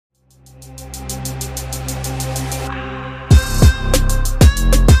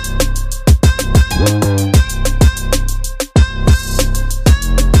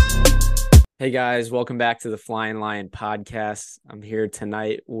Hey guys, welcome back to the Flying Lion podcast. I'm here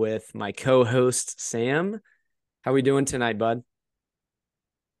tonight with my co-host Sam. How we doing tonight, bud?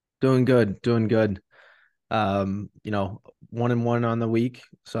 Doing good, doing good. Um, you know, 1-1 on the week,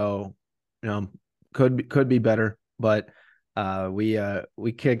 so you know, could be better, but we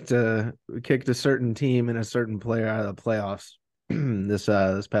kicked a certain team and a certain player out of the playoffs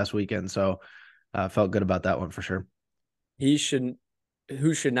this past weekend, so felt good about that one for sure. He should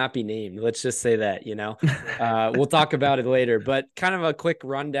Who should not be named. Let's just say that. We'll talk about it later, but kind of a quick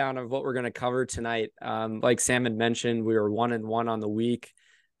rundown of what we're going to cover tonight. Like Sam had mentioned, we were 1-1 on the week.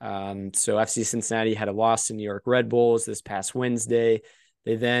 So FC Cincinnati had a loss to New York Red Bulls this past Wednesday.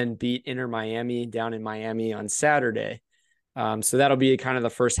 They then beat Inter Miami down in Miami on Saturday. So that'll be kind of the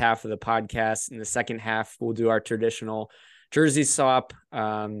first half of the podcast. In the second half, we'll do our traditional jersey swap.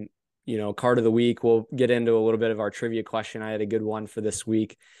 Card of the week. We'll get into a little bit of our trivia question. I had a good one for this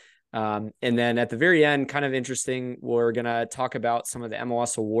week. And then at the very end, kind of interesting, we're going to talk about some of the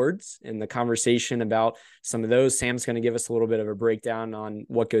MLS awards and the conversation about some of those. Sam's going to give us a little bit of a breakdown on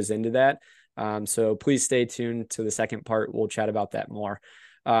what goes into that. So please stay tuned to the second part. We'll chat about that more.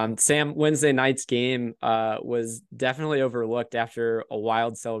 Sam, Wednesday night's game was definitely overlooked after a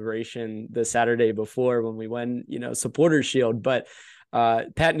wild celebration the Saturday before when we won, Supporters Shield. But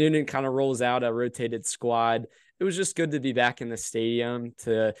Pat Noonan kind of rolls out a rotated squad. It was just good to be back in the stadium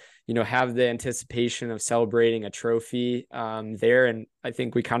to, have the anticipation of celebrating a trophy there. And I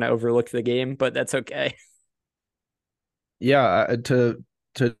think we kind of overlooked the game, but that's okay. Yeah, to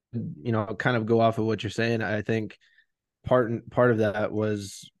kind of go off of what you're saying, I think part of that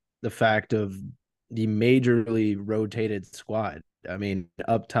was the fact of the majorly rotated squad. I mean,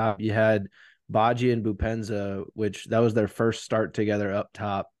 up top you had Baji and Bupenza, which that was their first start together up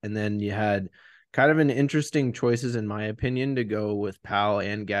top, and then you had kind of an interesting choices in my opinion to go with Powell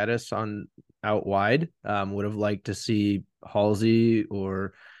and Gaddis on out wide. Would have liked to see Halsey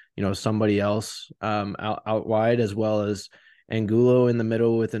or somebody else out wide, as well as Angulo in the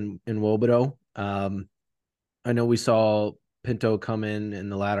middle with in Wobodo. I know we saw Pinto come in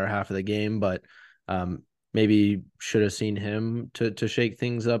the latter half of the game, but maybe should have seen him to shake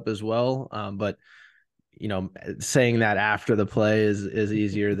things up as well. But saying that after the play is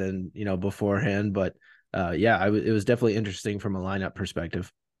easier than beforehand. But yeah, it was definitely interesting from a lineup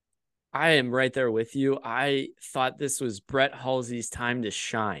perspective. I am right there with you. I thought this was Brett Halsey's time to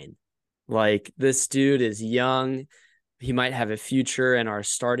shine. Like, this dude is young. He might have a future in our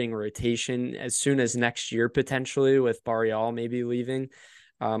starting rotation as soon as next year, potentially, with Barrial maybe leaving,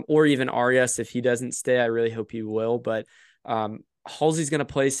 or even Arias if he doesn't stay. I really hope he will. But Halsey's going to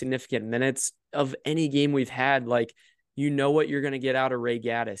play significant minutes of any game we've had. Like, what you're going to get out of Ray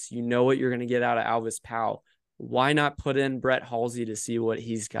Gaddis. You know what you're going to get out of Alvis Powell. Why not put in Brett Halsey to see what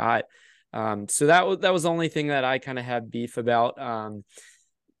he's got? So that was the only thing that I kind of had beef about.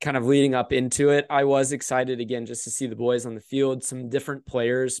 Kind of leading up into it, I was excited again just to see the boys on the field, some different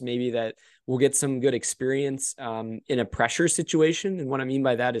players, maybe that will get some good experience in a pressure situation. And what I mean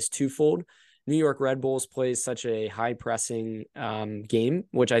by that is twofold. New York Red Bulls plays such a high pressing game,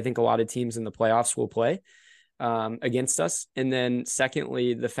 which I think a lot of teams in the playoffs will play against us. And then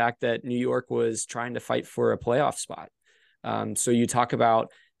secondly, the fact that New York was trying to fight for a playoff spot. So you talk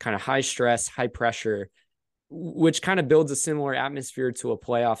about kind of high stress, high pressure, which kind of builds a similar atmosphere to a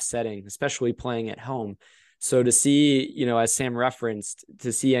playoff setting, especially playing at home. So to see, as Sam referenced,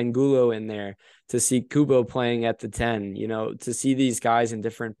 to see Angulo in there, to see Kubo playing at the 10, to see these guys in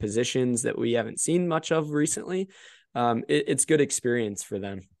different positions that we haven't seen much of recently, it's good experience for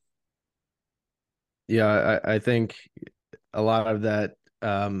them. Yeah, I think a lot of that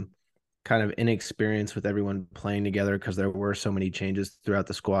kind of inexperience with everyone playing together because there were so many changes throughout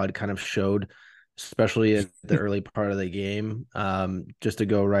the squad kind of showed, especially at the early part of the game. Just to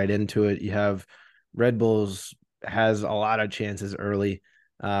go right into it, you have Red Bulls has a lot of chances early.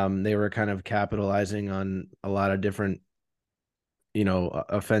 They were kind of capitalizing on a lot of different,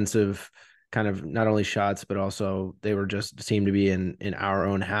 offensive kind of not only shots, but also they were just seemed to be in our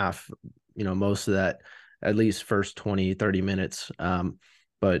own half, most of that, at least first 20-30 minutes.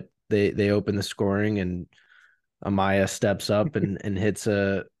 But they open the scoring and Amaya steps up and hits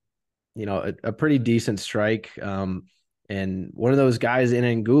a pretty decent strike. And one of those guys in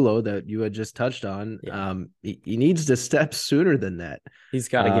Angulo that you had just touched on, Yeah. he needs to step sooner than that. He's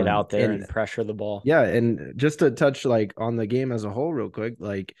got to get out there And and pressure the ball. yeah, and just to touch like on the game as a whole, real quick,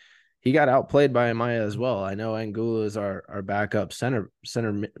 like he got outplayed by Amaya as well. I know Angulo is our backup center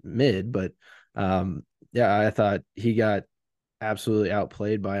mid, but yeah, I thought he got absolutely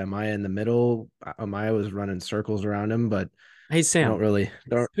outplayed by Amaya in the middle. Amaya was running circles around him, but Hey, I don't Sam, really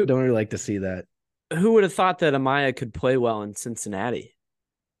don't who, don't really like to see that. who would have thought that Amaya could play well in Cincinnati?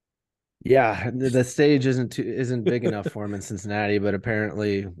 Yeah, the stage isn't big enough for him in Cincinnati, but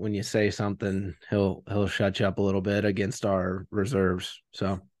apparently when you say something, he'll shut you up a little bit against our reserves.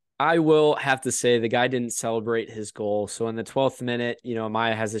 So I will have to say the guy didn't celebrate his goal. So in the 12th minute,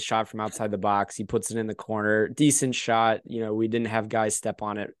 Maya has a shot from outside the box. He puts it in the corner. Decent shot. We didn't have guys step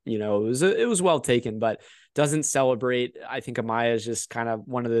on it. It was well taken, but doesn't celebrate. I think Amaya is just kind of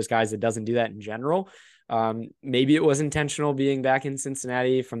one of those guys that doesn't do that in general. Maybe it was intentional being back in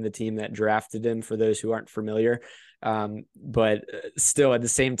Cincinnati from the team that drafted him, for those who aren't familiar. But still at the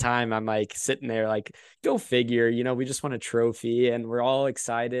same time, I'm like sitting there like, go figure, we just won a trophy and we're all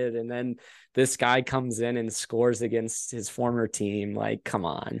excited. And then this guy comes in and scores against his former team. Like, come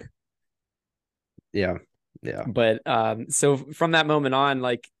on. yeah, yeah, But so from that moment on,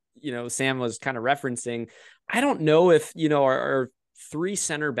 like, Sam was kind of referencing, I don't know if, our three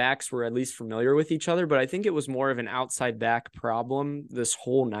center backs were at least familiar with each other, but I think it was more of an outside back problem this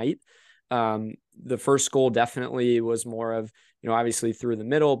whole night. The first goal definitely was more of, obviously through the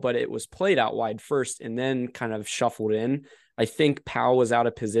middle, but it was played out wide first and then kind of shuffled in. I think Powell was out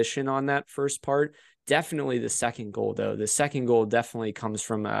of position on that first part. Definitely the second goal, though. The second goal definitely comes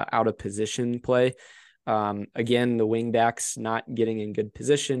from out of position play. Again, the wing backs not getting in good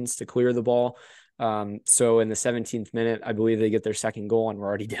positions to clear the ball. So in the 17th minute, I believe they get their second goal and we're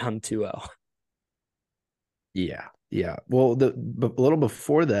already down 2-0. yeah, yeah. Well, a little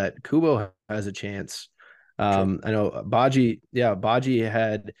before that, Kubo has a chance. Sure. I know Baji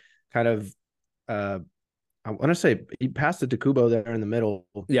had kind of I want to say he passed it to Kubo there in the middle.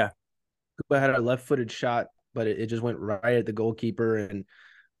 Yeah. Kubo had a left-footed shot, but it just went right at the goalkeeper, and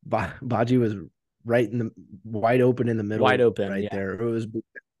Baji was right in the wide open in the Wide middle, open. right Yeah. there. It was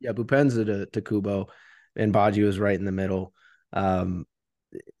Bupenza to Kubo, and Baji was right in the middle. Um,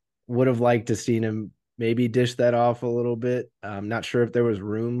 would have liked to seen him maybe dish that off a little bit. I'm not sure if there was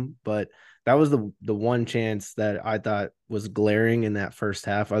room, but that was the one chance that I thought was glaring in that first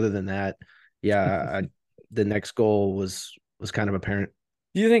half. Other than that, yeah, the next goal was kind of apparent.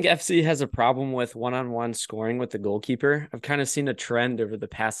 Do you think FC has a problem with one-on-one scoring with the goalkeeper? I've kind of seen a trend over the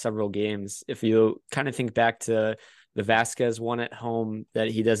past several games. If you kind of think back to the Vasquez one at home that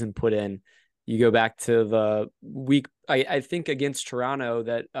he doesn't put in, you go back to the week, I think against Toronto,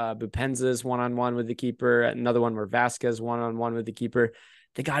 that Bupenza's one-on-one with the keeper, another one where Vasquez one-on-one with the keeper.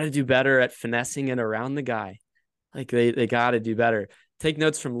 They got to do better at finessing it around the guy. Like they got to do better. Take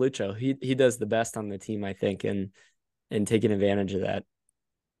notes from Lucho. He does the best on the team, I think, and taking advantage of that.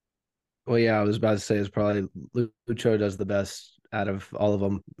 Well, yeah, I was about to say it's probably Lucho does the best out of all of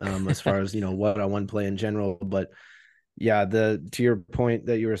them, as far as one-on-one play in general. But yeah, the to your point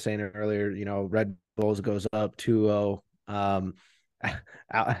that you were saying earlier, Red Bulls goes up 2-0. Alvis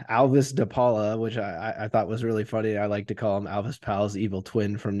DePaula, which I thought was really funny. I like to call him Alvis Powell's evil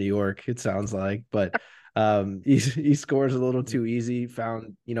twin from New York, it sounds like, but he scores a little too easy,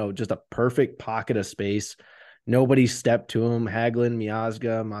 found, just a perfect pocket of space. Nobody stepped to him. Haglin,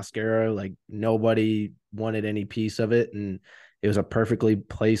 Miazga, Mascara, like nobody wanted any piece of it. And it was a perfectly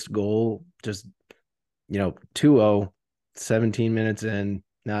placed goal. Just, 2-0, 17 minutes in,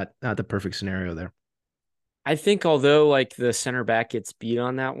 not the perfect scenario there. I think although like the center back gets beat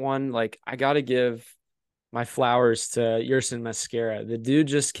on that one, like I got to give my flowers to Yerson Mascara. The dude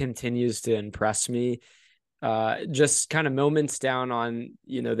just continues to impress me. Just kind of moments down on,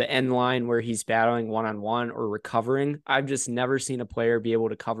 the end line where he's battling one-on-one or recovering. I've just never seen a player be able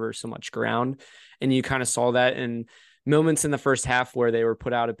to cover so much ground. And you kind of saw that in moments in the first half where they were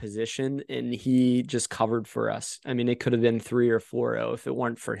put out of position and he just covered for us. I mean, it could have been 3 or 4-0 if it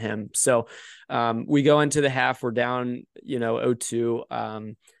weren't for him. So we go into the half, we're down,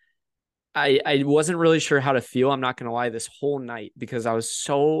 0-2. I wasn't really sure how to feel. I'm not going to lie, this whole night, because I was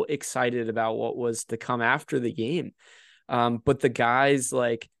so excited about what was to come after the game. But the guys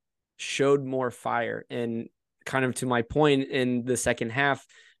like showed more fire, and kind of to my point in the second half,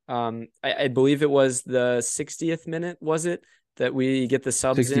 I believe it was the 60th minute, was it, that we get the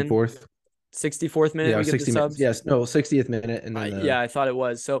subs in? 64th. 64th minute Yeah, we get the 60 minutes. subs. Yes, no, 60th minute, and then Yeah, I thought it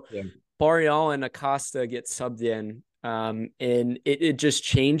was. So yeah. Barrial and Acosta get subbed in. And it just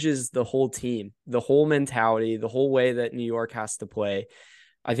changes the whole team, the whole mentality, the whole way that New York has to play.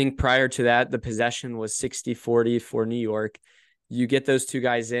 I think prior to that, the possession was 60-40 for New York. You get those two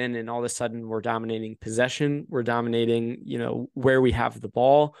guys in, and all of a sudden we're dominating possession. We're dominating, where we have the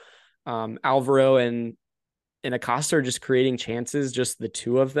ball. Alvaro and Acosta are just creating chances, just the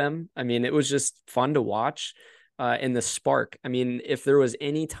two of them. I mean, it was just fun to watch. And the spark. I mean, if there was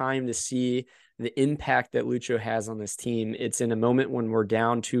any time to see the impact that Lucho has on this team. It's in a moment when we're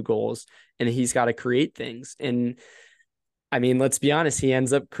down 2 goals and he's got to create things. And I mean, let's be honest, he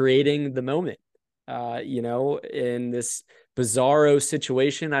ends up creating the moment, in this bizarro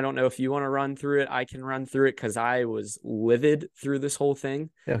situation. I don't know if you want to run through it. I can run through it because I was livid through this whole thing.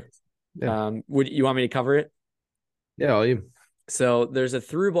 Yeah. Yeah. Would you want me to cover it? Yeah. All you. So there's a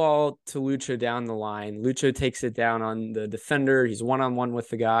through ball to Lucho down the line. Lucho takes it down on the defender. He's one-on-one with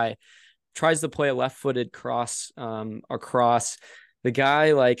the guy, tries to play a left-footed cross across. The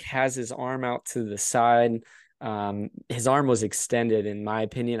guy like has his arm out to the side. His arm was extended, in my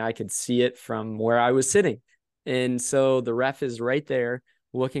opinion. I could see it from where I was sitting. And so the ref is right there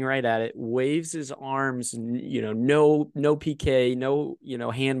looking right at it, waves his arms, no PK,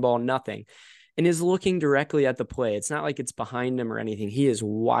 no, handball, nothing, and is looking directly at the play. It's not like it's behind him or anything. He is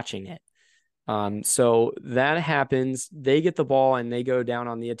watching it. So that happens. They get the ball and they go down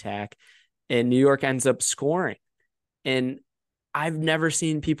on the attack, and New York ends up scoring. And I've never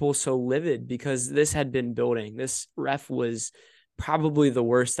seen people so livid because this had been building. This ref was probably the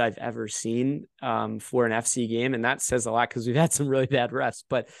worst I've ever seen for an FC game. And that says a lot because we've had some really bad refs.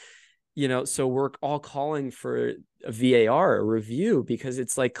 But, so we're all calling for a VAR, a review, because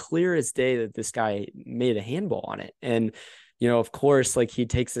it's like clear as day that this guy made a handball on it. And, of course, like he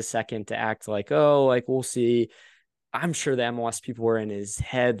takes a second to act like, oh, like we'll see. I'm sure the MLS people were in his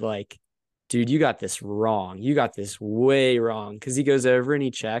head like, dude, you got this wrong. You got this way wrong. Because he goes over and he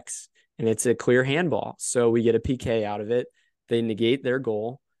checks, and it's a clear handball. So we get a PK out of it. They negate their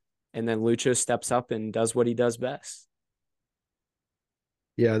goal, and then Lucho steps up and does what he does best.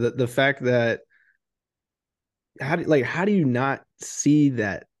 Yeah, the fact that how do you not see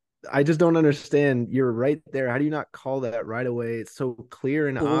that? I just don't understand. You're right there. How do you not call that right away? It's so clear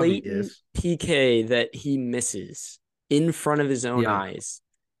and Blatant obvious. PK that he misses in front of his own Yeah. eyes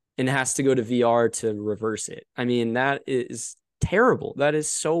and has to go to VR to reverse it. I mean, that is terrible. That is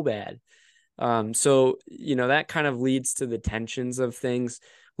so bad. So, that kind of leads to the tensions of things.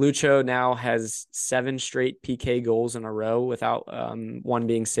 Lucho now has 7 straight PK goals in a row without one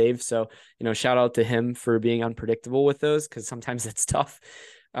being saved. So, shout out to him for being unpredictable with those, because sometimes it's tough.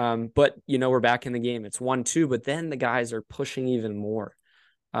 But, we're back in the game. It's 1-2, but then the guys are pushing even more.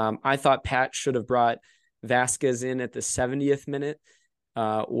 I thought Pat should have brought Vasquez in at the 70th minute.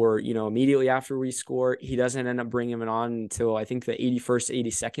 Or immediately after we score. He doesn't end up bringing him on until I think the 81st,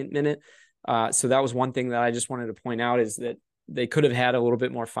 82nd minute. So that was one thing that I just wanted to point out, is that they could have had a little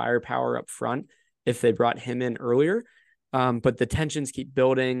bit more firepower up front if they brought him in earlier. But the tensions keep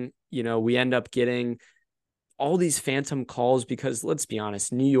building. We end up getting all these phantom calls because, let's be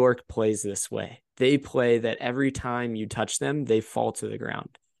honest, New York plays this way. They play that every time you touch them, they fall to the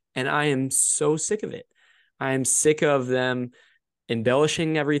ground. And I am so sick of it. I am sick of them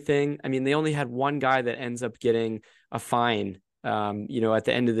embellishing everything. I mean, they only had one guy that ends up getting a fine, at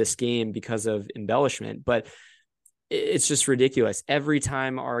the end of this game because of embellishment, but it's just ridiculous. Every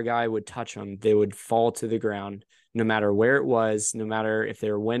time our guy would touch them, they would fall to the ground, no matter where it was, no matter if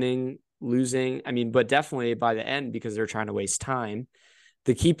they were winning, losing. I mean, but definitely by the end, because they're trying to waste time.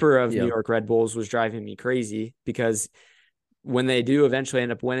 The keeper of New York Red Bulls was driving me crazy because when they do eventually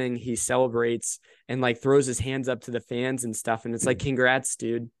end up winning, he celebrates and like throws his hands up to the fans and stuff. And it's like, congrats,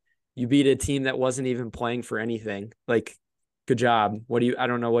 dude. You beat a team that wasn't even playing for anything. Like, good job. I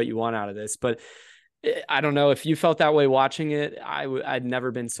don't know what you want out of this, but I don't know if you felt that way watching it. I'd never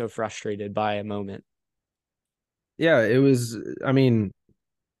been so frustrated by a moment. Yeah, it was, I mean,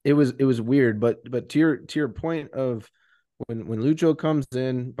 it was weird, but to your point of when Lucho comes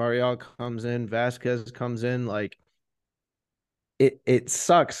in, Barrial comes in, Vasquez comes in, like it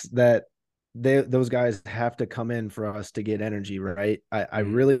sucks that those guys have to come in for us to get energy, right? I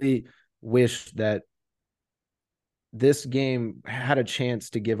really wish that this game had a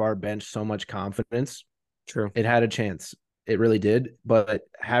chance to give our bench so much confidence. True. It had a chance. It really did. But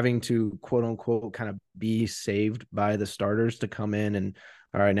having to quote unquote kind of be saved by the starters to come in and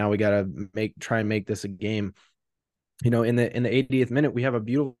all right, now we gotta try and make this a game. In the 80th minute, we have a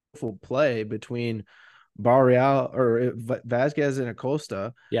beautiful play between Barreal or Vasquez and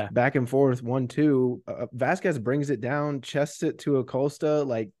Acosta, back and forth 1-2. Vasquez brings it down, chests it to Acosta.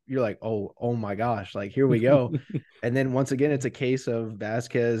 Like you're like, oh my gosh, like here we go. And then once again, it's a case of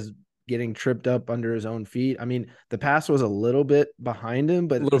Vasquez getting tripped up under his own feet. I mean, the pass was a little bit behind him,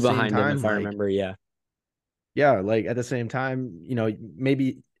 but A at the little same behind him, time, if I remember. like at the same time,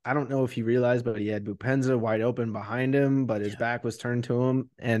 maybe I don't know if he realized, but he had Bupenza wide open behind him, but his back was turned to him,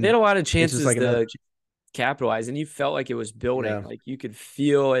 and they had a lot of it's just chances like another. to capitalize, and you felt like it was building. Yeah. Like you could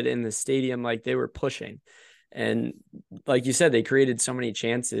feel it in the stadium, like they were pushing. And like you said, they created so many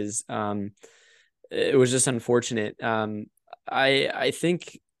chances. it was just unfortunate. I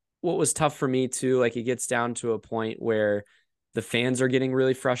think what was tough for me too, like it gets down to a point where the fans are getting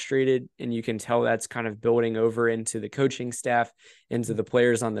really frustrated, and you can tell that's kind of building over into the coaching staff, into the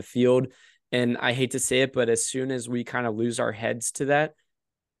players on the field. And I hate to say it, but as soon as we kind of lose our heads to that,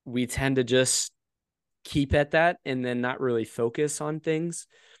 we tend to just keep at that and then not really focus on things.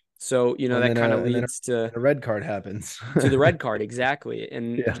 So, Well, that kind of leads a red card happens. to the red card. Exactly.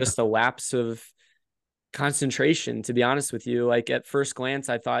 And Yeah. just a lapse of concentration, to be honest with you. Like at first glance,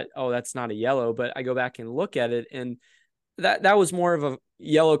 I thought, oh, that's not a yellow, but I go back and look at it, and that was more of a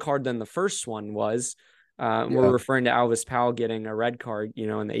yellow card than the first one was. We're Yeah. referring to Alvis Powell getting a red card,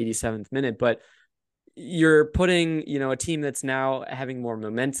 in the 87th minute, but you're putting, a team that's now having more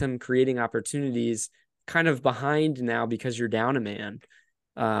momentum, creating opportunities, kind of behind now because you're down a man.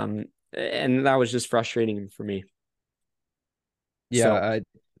 And that was just frustrating for me. Yeah. So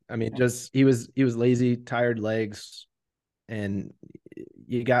I mean, just he was lazy, tired legs, and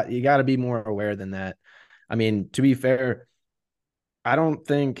you got to be more aware than that. I mean, to be fair, I don't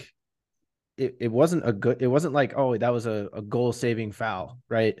think it wasn't it wasn't like, oh, that was a goal saving foul,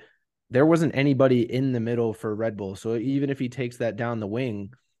 right? There wasn't anybody in the middle for Red Bull. So even if he takes that down the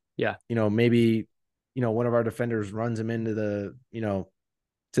wing, yeah, maybe, one of our defenders runs him into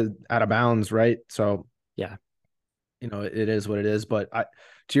to out of bounds, right? So, yeah, it is what it is. But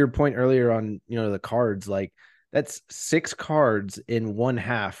to your point earlier on, the cards, like that's 6 cards in one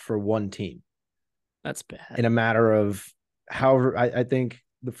half for one team that's in bad. a matter of however, I think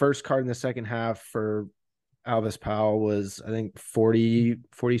the first card in the second half for Alvis Powell was, I think, 40,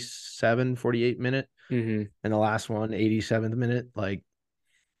 47, 48 minute. Mm-hmm. And the last one, 87th minute. Like,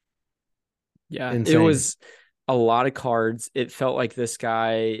 Yeah, it insane. was a lot of cards. It felt like this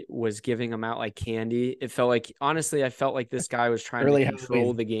guy was giving them out like candy. It felt like, honestly, I felt like this guy was trying to Early control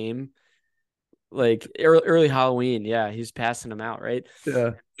Halloween. the game. Like early Halloween. Yeah, he's passing them out, right?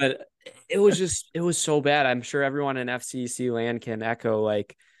 Yeah. But it was so bad. I'm sure everyone in FCC land can echo,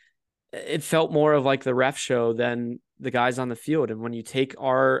 like, it felt more of like the ref show than the guys on the field. And when you take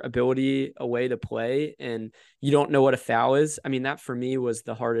our ability away to play and you don't know what a foul is, I mean, that for me was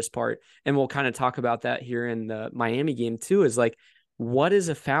the hardest part. And we'll kind of talk about that here in the Miami game too, is like, what is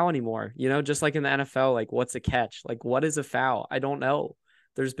a foul anymore? Just like in the NFL, like what's a catch? Like what is a foul? I don't know.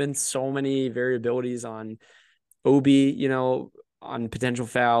 There's been so many variabilities on OB, on potential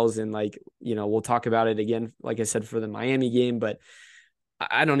fouls. And like, we'll talk about it again, like I said, for the Miami game, but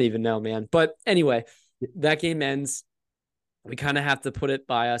I don't even know, man. But anyway, that game ends. We kind of have to put it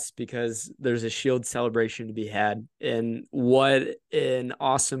by us because there's a Shield celebration to be had. And what an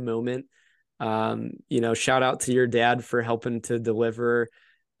awesome moment. Shout out to your dad for helping to deliver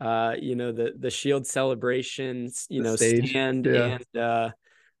the Shield celebrations, The stage. stand. Yeah. And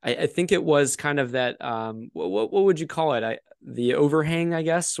I think it was kind of that what would you call it? The overhang, I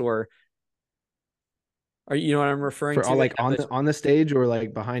guess, or what I'm referring For to? all, They like, have on this the stage or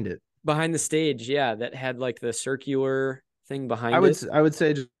like behind it. behind the stage, yeah, that had like the circular thing I behind would it. I would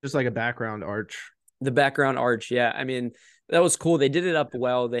say just like a background arch. The background arch, yeah. I mean, that was cool. They did it up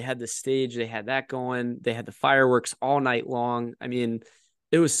well. They had the stage, they had that going. They had the fireworks all night long. I mean,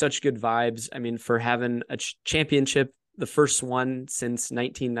 it was such good vibes. I mean, for having a championship, the first one since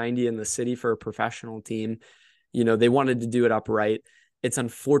 1990 in the city for a professional team, they wanted to do it upright. It's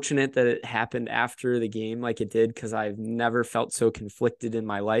unfortunate that it happened after the game like it did, because I've never felt so conflicted in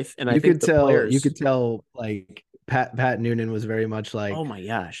my life. And I You think could the tell you players, could tell like Pat Noonan was very much oh like, my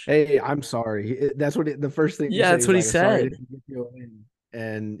gosh. "Hey, I'm sorry." That's what the first thing he Yeah, said. that's He's what he like, "Sorry to said. get you a win,"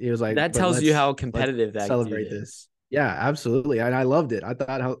 and he was like, That "But tells you how let's competitive that dude celebrate this." is. Yeah, absolutely, and I loved it.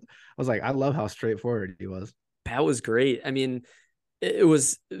 I was like, I love how straightforward he was. Pat was great. I mean, it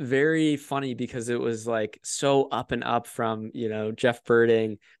was very funny because it was like so up and up from, Jeff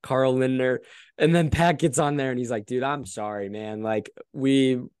Birding, Carl Lindner. And then Pat gets on there and he's like, dude, I'm sorry, man. Like,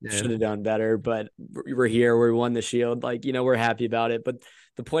 we Yeah, should have done better, but we're here. We won the Shield. Like, we're happy about it. But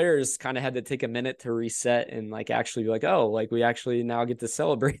the players kind of had to take a minute to reset and like actually be like, oh, like we actually now get to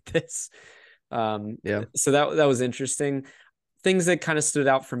celebrate this. Um, yeah, so that was interesting. Things that kind of stood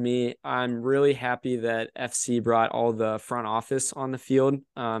out for me, I'm really happy that FC brought all the front office on the field.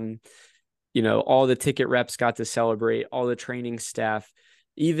 All the ticket reps got to celebrate, all the training staff.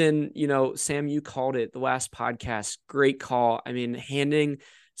 Even, Sam, you called it the last podcast. Great call. I mean, handing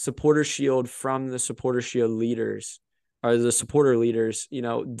supporter shield from the supporter shield leaders or the supporter leaders,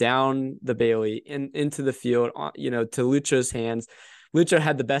 down the Bailey and into the field, to Lucho's hands. Lucho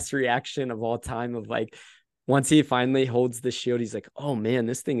had the best reaction of all time of like, once he finally holds the shield, he's like, oh man,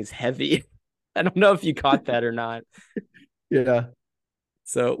 this thing is heavy. I don't know if you caught that or not. yeah.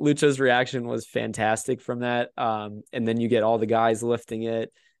 So Lucha's reaction was fantastic from that. And then you get all the guys lifting it.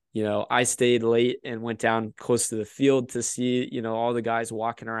 I stayed late and went down close to the field to see, all the guys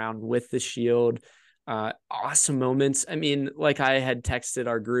walking around with the shield. Awesome moments. I mean, like I had texted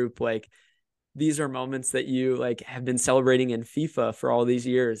our group, like, these are moments that you like have been celebrating in FIFA for all these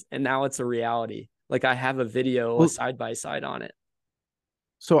years, and now it's a reality. Like I have a video, a Well, side by side on it.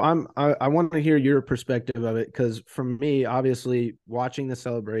 so I want to hear your perspective of it, because for me, obviously, watching the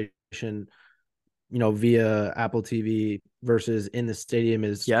celebration, via Apple TV versus in the stadium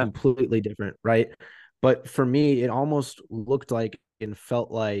is Yeah, completely different, right? But for me, it almost looked like and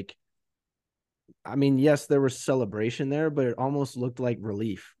felt like, I mean, yes, there was celebration there, but it almost looked like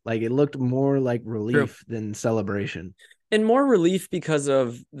relief. Like it looked more like true. relief than celebration. And more relief because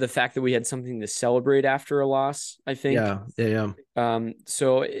of the fact that we had something to celebrate after a loss, I think. Yeah, yeah, yeah.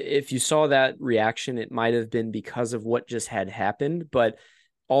 So if you saw that reaction, it might have been because of what just had happened, but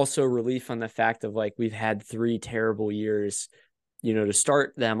also relief on the fact of like we've had 3 terrible years, to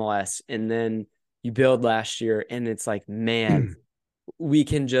start the MLS, and then you build last year, and it's like, man, we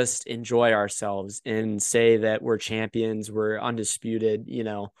can just enjoy ourselves and say that we're champions, we're undisputed,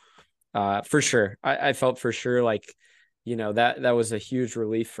 for sure. I felt for sure like, that was a huge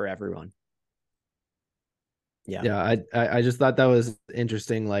relief for everyone. Yeah. Yeah, I just thought that was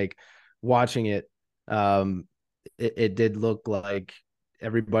interesting. Like watching it, um, it did look like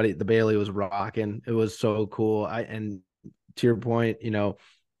everybody, the Bailey was rocking. It was so cool. And to your point,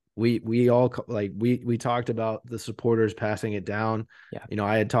 we all like we talked about the supporters passing it down. Yeah.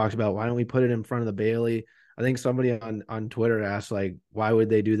 I had talked about, why don't we put it in front of the Bailey? I think somebody on Twitter asked, like, why would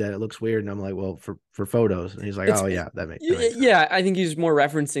they do that? It looks weird. And I'm like, well, for photos. And he's like, It's oh yeah, that makes sense. yeah, I think he's more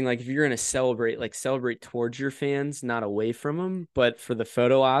referencing like if you're gonna celebrate, like celebrate towards your fans, not away from them. But for the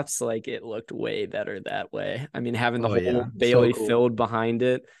photo ops, like it looked way better that way. I mean, having the Oh whole yeah, so Bailey cool. filled behind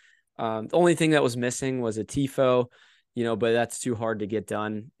it. The only thing that was missing was a tifo, but that's too hard to get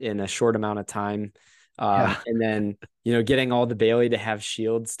done in a short amount of time. Yeah. And then getting all the Bailey to have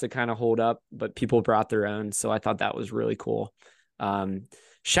shields to kind of hold up, but people brought their own, so I thought that was really cool. Um,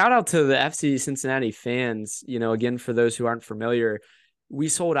 Shout out to the FC Cincinnati fans. Again, for those who aren't familiar, we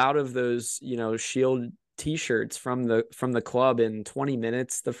sold out of those, Shield t-shirts from the club in 20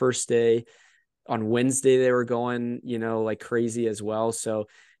 minutes the first day. On Wednesday, they were going, like crazy as well. So,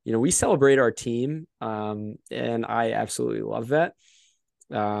 we celebrate our team. And I absolutely love that.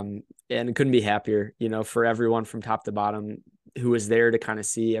 And couldn't be happier, for everyone from top to bottom who was there to kind of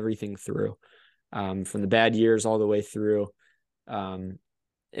see everything through, from the bad years all the way through. And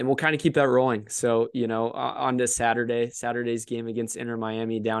we'll kind of keep that rolling. So, on to Saturday's game against Inter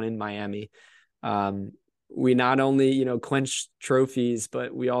Miami down in Miami. We not only, clinch trophies,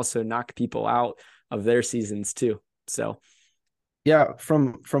 but we also knock people out of their seasons too. So, Yeah,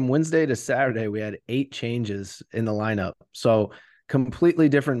 from Wednesday to Saturday, we had 8 changes in the lineup. So completely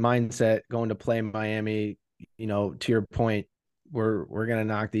different mindset going to play Miami. To your point, we're gonna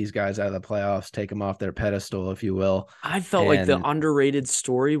knock these guys out of the playoffs, take them off their pedestal, if you will. I felt like the And underrated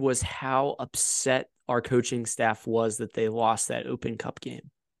story was how upset our coaching staff was that they lost that Open Cup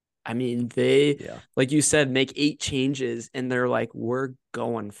game. I mean, they, yeah, like you said, make 8 changes and they're like, we're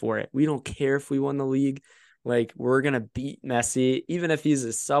going for it. We don't care if we won the league. Like, we're going to beat Messi. Even if he's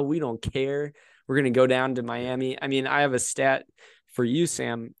a sub, we don't care. We're going to go down to Miami. I mean, I have a stat for you,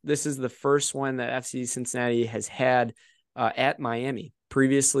 Sam. This is the first one that FC Cincinnati has had at Miami.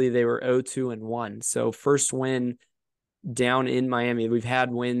 Previously, they were 0-2-1. So, first win down in Miami. We've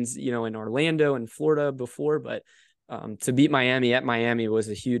had wins, in Orlando and Florida before, but to beat Miami at Miami was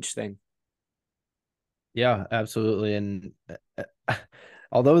a huge thing. yeah, absolutely. And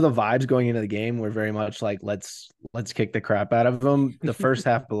although the vibes going into the game were very much like, let's kick the crap out of them, the first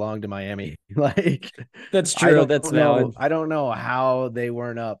half belonged to Miami. Like, That's I true. don't That's know, valid. I don't know how they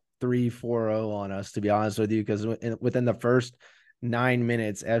weren't up 3-4-0 on us, to be honest with you, because within the first 9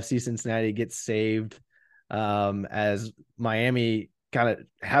 minutes, FC Cincinnati gets saved, as Miami kind of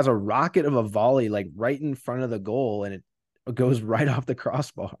has a rocket of a volley like right in front of the goal, and it goes right off the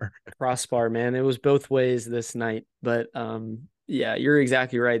crossbar. Crossbar, man. It was both ways this night. But yeah, you're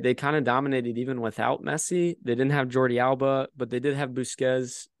exactly right. They kind of dominated even without Messi. They didn't have Jordi Alba, but they did have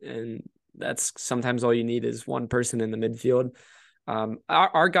Busquets. And that's sometimes all you need is one person in the midfield.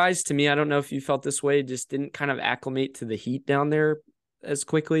 Our guys, to me, I don't know if you felt this way, just didn't kind of acclimate to the heat down there as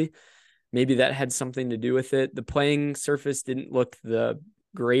quickly. Maybe that had something to do with it. The playing surface didn't look the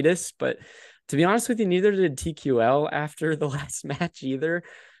greatest, but to be honest with you, neither did TQL after the last match either.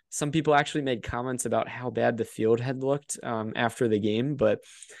 Some people actually made comments about how bad the field had looked after the game, but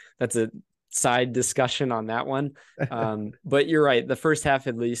that's a side discussion on that one. But you're right. The first half,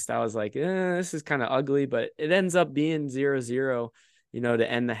 at least, I was like, this is kind of ugly, but it ends up being 0-0,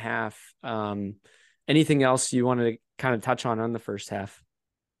 to end the half. Anything else you wanted to kind of touch on the first half?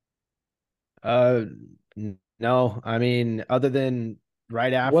 Uh, no, I mean, other than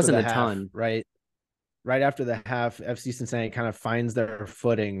right It after wasn't the a half, ton. right? Right after the half, FC Cincinnati kind of finds their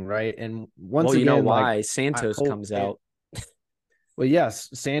footing, right? And Well, once you know again, like why? I Santos told, comes out. well, yes,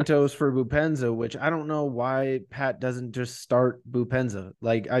 Santos for Bupenza, which I don't know why Pat doesn't just start Bupenza.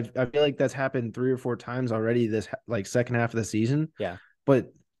 Like I feel like that's happened 3 or 4 times already this like second half of the season. Yeah,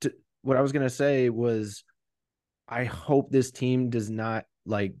 But what I was gonna say was I hope this team does not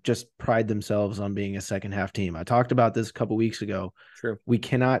like just pride themselves on being a second half team. I talked about this a couple weeks ago. true. We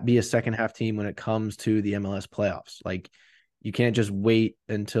cannot be a second half team when it comes to the MLS playoffs. Like you can't just wait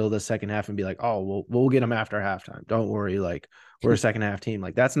until the second half and be like, "Oh, we'll get them after halftime. Don't worry, like we're a second half team."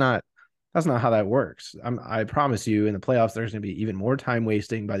 Like that's not how that works. I promise you in the playoffs there's going to be even more time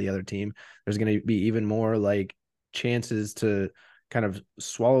wasting by the other team. There's going to be even more like chances to kind of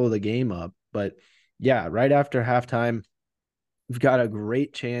swallow the game up. But yeah, right after halftime, we've got a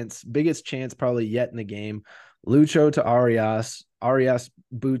great chance, biggest chance probably yet in the game. Lucho to Arias. Arias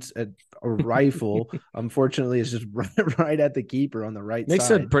boots a rifle. Unfortunately, it's just right at the keeper on the right Makes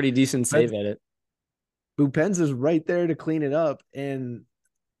a side. pretty decent save at it. Bupenza's right there to clean it up. And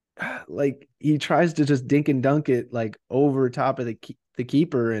like he tries to just dink and dunk it like over top of the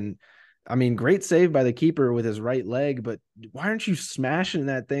keeper. And I mean, great save by the keeper with his right leg, but why aren't you smashing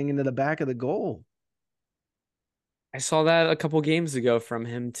that thing into the back of the goal? I saw that a couple games ago from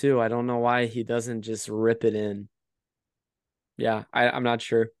him too. I don't know why he doesn't just rip it in. Yeah, I'm not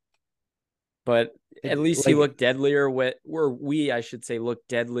sure. But at least he Like looked deadlier I should say, looked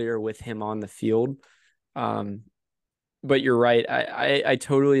deadlier with him on the field. Um, but you're right. I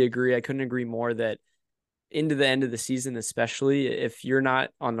totally agree. I couldn't agree more that into the end of the season, especially if you're not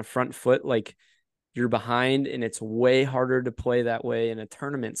on the front foot, like you're behind, and it's way harder to play that way in a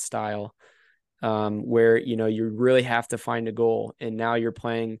tournament style, where you really have to find a goal. And now you're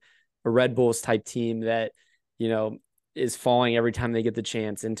playing a Red Bulls type team that you know is falling every time they get the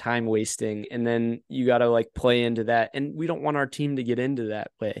chance and time wasting, and then you got to like play into that. And we don't want our team to get into that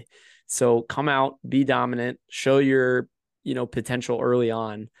way. So come out, be dominant, show your potential early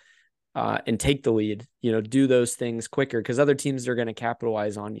on, and take the lead. Do those things quicker because other teams are going to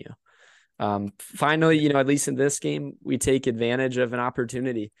capitalize on you. Finally, at least in this game, we take advantage of an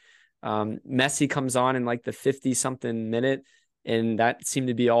opportunity. Messi comes on in like the 50 something minute, and that seemed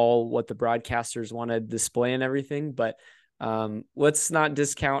to be all what the broadcasters want to display and everything. But let's not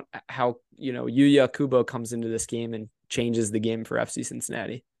discount how, Yuya Kubo comes into this game and changes the game for FC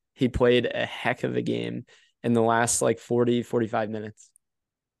Cincinnati. He played a heck of a game in the last like 40-45 minutes.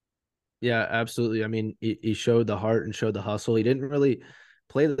 Yeah, absolutely. I mean, he showed the heart and showed the hustle. He didn't really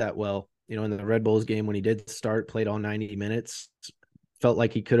play that well, in the Red Bulls game when he did start, played all 90 minutes. Felt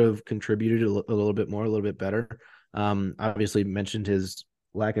like he could have contributed a little bit more, a little bit better. Obviously mentioned his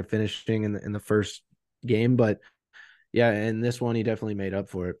lack of finishing in the first game, but yeah, in this one he definitely made up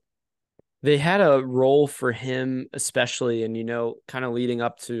for it. They had a role for him, especially, and kind of leading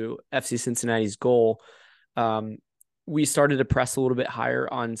up to FC Cincinnati's goal. Um, we started to press a little bit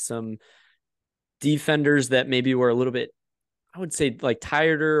higher on some defenders that maybe were a little bit, I would say, like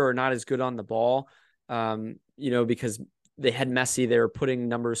tireder or not as good on the ball. Because they had Messi, they were putting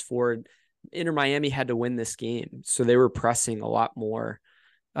numbers forward. Inter Miami had to win this game, so they were pressing a lot more.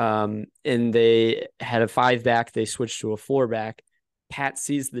 And they had a 5-back, they switched to a 4-back. Pat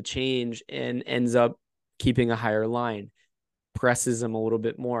sees the change and ends up keeping a higher line, presses him a little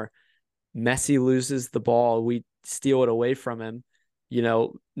bit more. Messi loses the ball. We steal it away from him.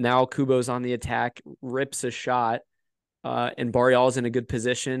 Now Kubo's on the attack, rips a shot, and Barrial's in a good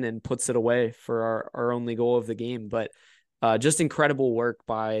position and puts it away for our only goal of the game. But just incredible work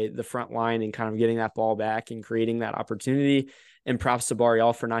by the front line and kind of getting that ball back and creating that opportunity. And props to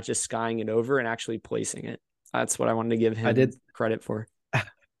Barrial for not just skying it over and actually placing it. That's what I wanted to give I him did credit for.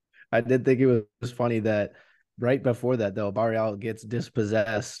 I did think it was funny that right before that though, Barrial gets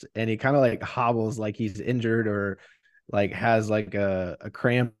dispossessed and he kind of like hobbles like he's injured or like has like a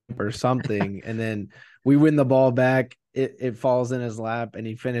cramp or something. And then we win the ball back. It falls in his lap and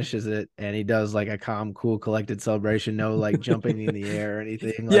he finishes it and he does like a calm, cool, collected celebration. No like jumping in the air or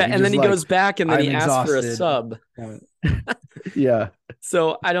anything. Yeah, Like he and then just he like, goes back and then he I'm asks for a exhausted. sub. Yeah.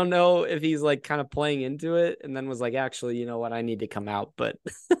 So I don't know if he's like kind of playing into it and then was like, actually, you know what, I need to come out. But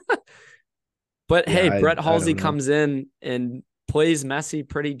Yeah. hey, Brett I Halsey don't know. comes in and plays Messi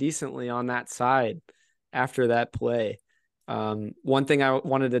pretty decently on that side after that play. One thing I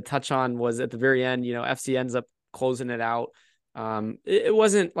wanted to touch on was at the very end, FC ends up closing it out. It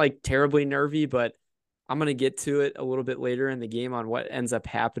wasn't like terribly nervy, but I'm going to get to it a little bit later in the game on what ends up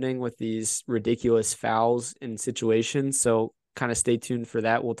happening with these ridiculous fouls in situations. So kind of stay tuned for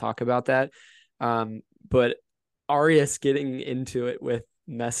that. We'll talk about that. But Arias getting into it with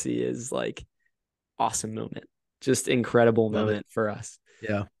Messi is like awesome moment, just incredible Love moment it. for us.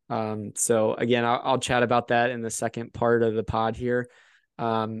 Yeah. So again, I'll chat about that in the second part of the pod here.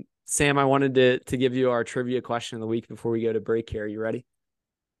 Sam, I wanted to give you our trivia question of the week before we go to break here. You ready?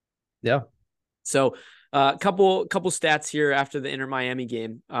 Yeah. So couple stats here after the Inter Miami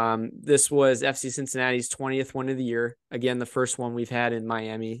game. This was FC Cincinnati's 20th win of the year. Again, the first one we've had in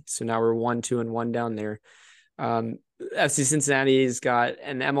Miami. So now we're 1-2-1 down there. FC Cincinnati's got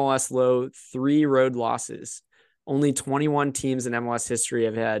an MLS low 3 road losses. Only 21 teams in MLS history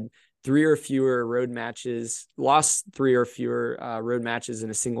have had 3 or fewer road matches, lost 3 or fewer road matches in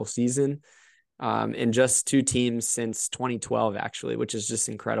a single season. And just 2 teams since 2012, actually, which is just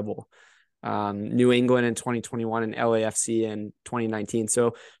incredible. New England in 2021 and LAFC in 2019.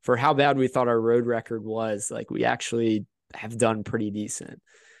 So for how bad we thought our road record was, like we actually have done pretty decent.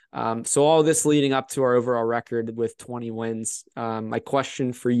 So all this leading up to our overall record with 20 wins. My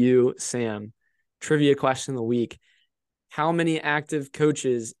question for you, Sam, trivia question of the week. How many active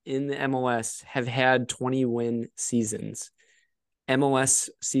coaches in the MLS have had 20 win seasons? MLS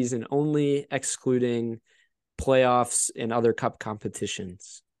season only, excluding playoffs and other cup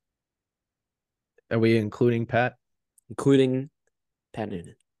competitions. Are we including Pat? Including Pat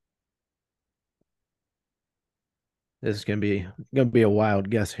Noonan. This is gonna be a wild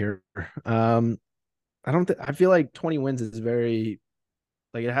guess here. I feel like 20 wins is very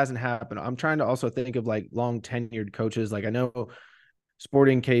like it hasn't happened. I'm trying to also think of like long tenured coaches. Like I know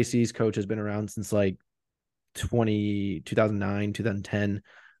Sporting KC's coach has been around since like 2009, 2010.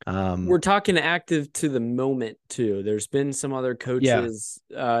 We're talking active to the moment too. There's been some other Yeah, coaches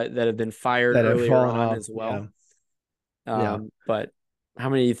that have been fired that have earlier fallen on off. as Yeah. well. Yeah. But how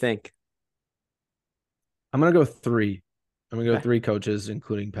many do you think? I'm gonna go 3. I'm gonna go Okay. 3 coaches,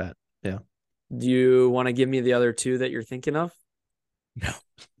 including Pat. Yeah. Do you want to give me the other 2 that you're thinking of? No,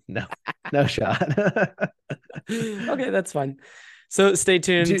 no, no shot. Okay, that's fine. So stay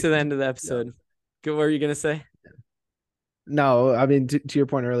tuned to the end of the Yeah. episode. What were you gonna say? No, I mean to your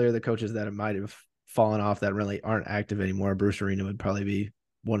point earlier, the coaches that might have fallen off that really aren't active anymore. Bruce Arena would probably be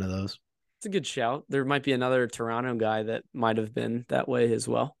one of those. It's a good shout. There might be another Toronto guy that might have been that way as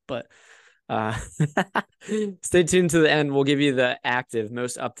well, but uh, stay tuned to the end. We'll give you the active,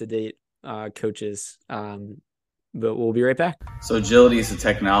 most up to date coaches. But we'll be right back. So Agility is a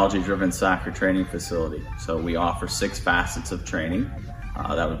technology-driven soccer training facility. So we offer 6 facets of training.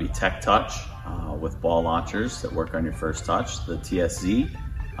 That would be Tech Touch with ball launchers that work on your first touch, the TSZ,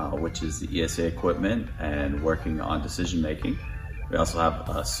 which is the ESA equipment and working on decision making. We also have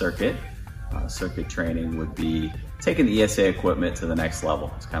a circuit. Circuit training would be taking the ESA equipment to the next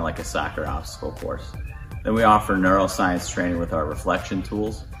level. It's kind of like a soccer obstacle course. Then we offer neuroscience training with our reflection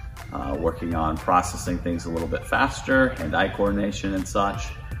tools, working on processing things a little bit faster, hand-eye coordination and such.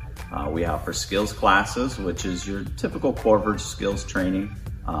 We offer skills classes, which is your typical core skills training.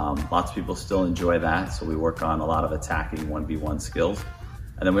 Lots of people still enjoy that, so we work on a lot of attacking 1v1 skills.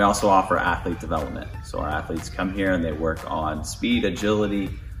 And then we also offer athlete development. So our athletes come here and they work on speed, agility,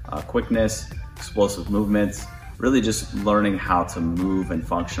 quickness, explosive movements, really just learning how to move and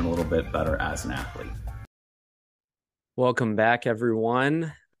function a little bit better as an athlete. Welcome back,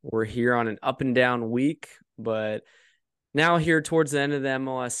 everyone. We're here on an up and down week, but now here towards the end of the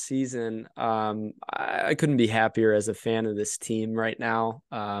MLS season, I couldn't be happier as a fan of this team right now.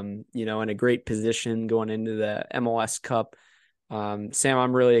 In a great position going into the MLS Cup. Sam,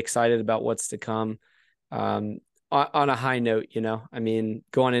 I'm really excited about what's to come. On a high note,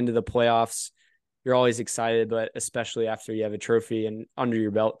 going into the playoffs, you're always excited, but especially after you have a trophy and under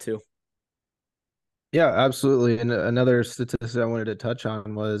your belt too. Yeah, absolutely. And another statistic I wanted to touch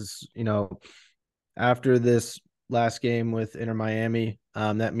on was, after this last game with Inter Miami,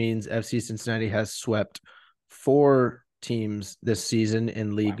 that means FC Cincinnati has swept 4 teams this season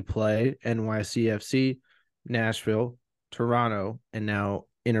in league play: NYCFC, Nashville, Toronto, and now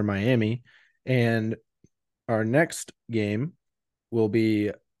Inter Miami. And our next game will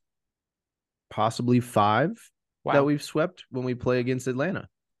be possibly 5 that we've swept when we play against Atlanta.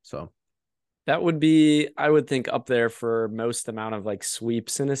 So that would be, I would think, up there for most amount of like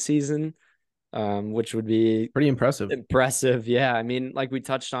sweeps in a season, which would be pretty impressive. Yeah. I mean, like we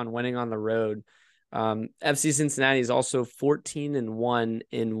touched on winning on the road. FC Cincinnati is also 14-1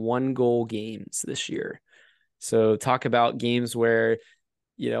 in 1-goal games this year. So talk about games where,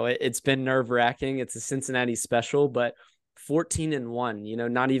 it's been nerve wracking. It's a Cincinnati special, but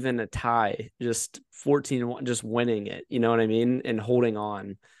 14-1, not even a tie, just 14-1, just winning it, you know what I mean? And holding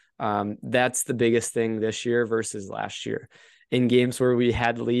on. That's the biggest thing this year versus last year. In games where we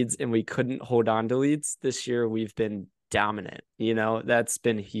had leads and we couldn't hold on to leads, this year we've been dominant. That's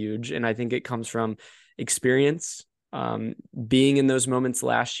been huge. And I think it comes from experience, being in those moments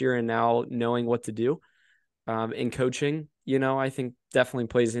last year and now knowing what to do, in coaching, I think definitely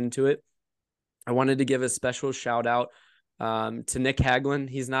plays into it. I wanted to give a special shout out to Nick Haglin.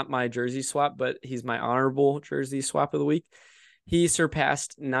 He's not my jersey swap, but he's my honorable jersey swap of the week. He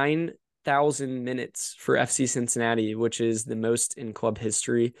surpassed 9,000 minutes for FC Cincinnati, which is the most in club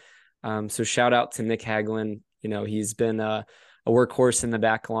history. So shout out to Nick Haglin. He's been a workhorse in the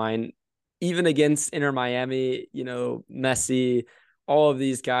back line, even against Inter Miami, Messi, all of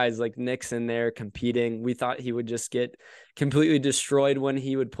these guys, like Nick's in there competing. We thought he would just get completely destroyed when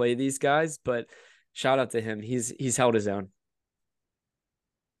he would play these guys, but shout out to him. He's held his own.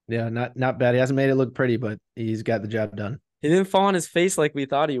 Yeah, not bad. He hasn't made it look pretty, but he's got the job done. He didn't fall on his face like we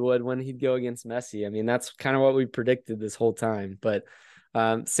thought he would when he'd go against Messi. I mean, that's kind of what we predicted this whole time. But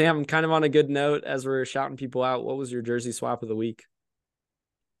Sam, kind of on a good note, as we're shouting people out, what was your jersey swap of the week?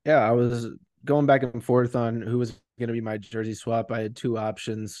 Yeah, I was going back and forth on who was going to be my jersey swap. I had two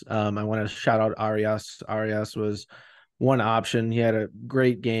options. I want to shout out Arias. Arias was one option. He had a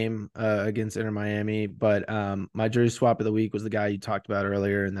great game against Inter Miami, but my jersey swap of the week was the guy you talked about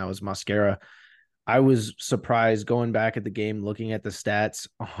earlier, and that was Mascara. I was surprised going back at the game, looking at the stats,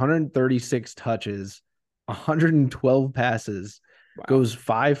 136 touches, 112 passes, wow. Goes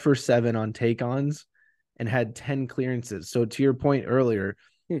 5 for 7 on take-ons, and had 10 clearances. So to your point earlier,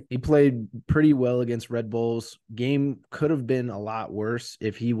 he played pretty well against Red Bulls. Game could have been a lot worse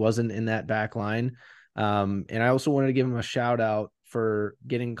if he wasn't in that back line. And I also wanted to give him a shout out for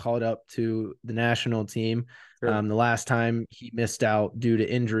getting called up to the national team. Sure. The last time he missed out due to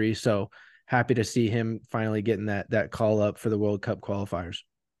injury. So happy to see him finally getting that call up for the World Cup qualifiers.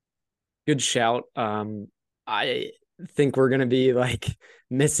 Good shout. I think we're going to be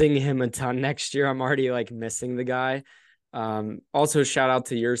missing him a ton next year. I'm already missing the guy. Also shout out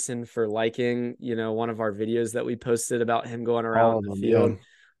to Yerson for liking, one of our videos that we posted about him going around the field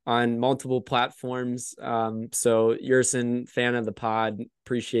on multiple platforms. So Yerson, fan of the pod,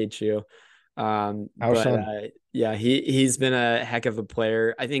 appreciate you. Yeah, he's been a heck of a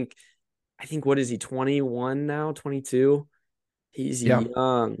player. I think what is he, 21 now, 22? He's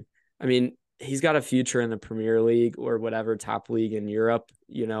young. I mean, he's got a future in the Premier League or whatever top league in Europe,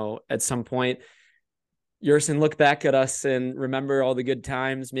 at some point. Yerson, look back at us and remember all the good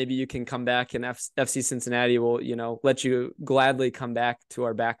times. Maybe you can come back, and FC Cincinnati will, let you gladly come back to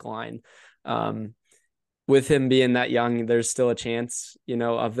our back line. With him being that young, there's still a chance,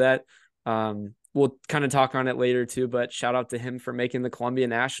 of that. We'll kind of talk on it later too, but shout out to him for making the Colombia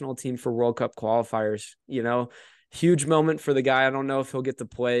national team for World Cup qualifiers. Huge moment for the guy. I don't know if he'll get to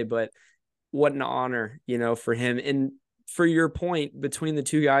play, but what an honor, for him. And for your point, between the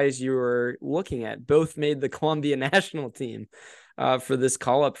two guys you were looking at, both made the Colombia national team for this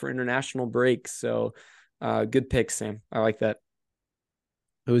call up for international break. So good pick, Sam. I like that.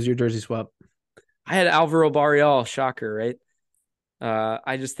 Who was your jersey swap? I had Alvaro Barreal. Shocker, right?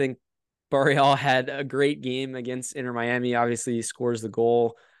 I just think Barreal had a great game against Inter Miami. Obviously, he scores the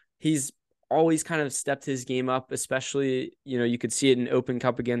goal. He's always kind of stepped his game up, especially, you could see it in Open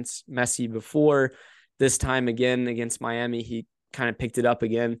Cup against Messi before. This time again against Miami, he kind of picked it up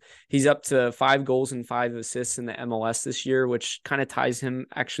again. He's up to 5 goals and 5 assists in the MLS this year, which kind of ties him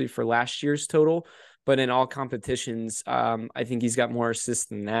actually for last year's total. But in all competitions, I think he's got more assists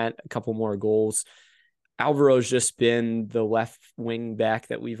than that, a couple more goals. Alvaro's just been the left wing back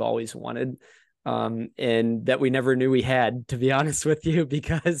that we've always wanted, and that we never knew we had, to be honest with you,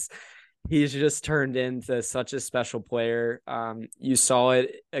 because he's just turned into such a special player. You saw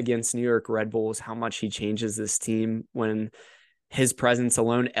it against New York Red Bulls, how much he changes this team when his presence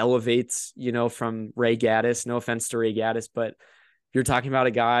alone elevates, from Ray Gaddis. No offense to Ray Gaddis, but you're talking about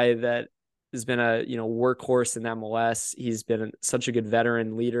a guy that has been a, workhorse in MLS. He's been such a good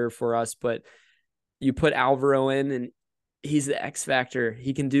veteran leader for us, but you put Alvaro in and he's the X factor.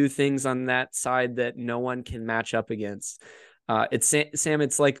 He can do things on that side that no one can match up against. It's Sam.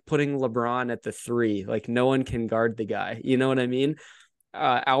 It's like putting LeBron at the 3. No one can guard the guy. You know what I mean?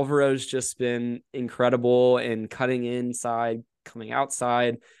 Alvaro's just been incredible in cutting inside, coming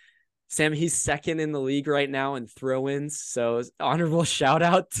outside. Sam, he's second in the league right now in throw-ins. So honorable shout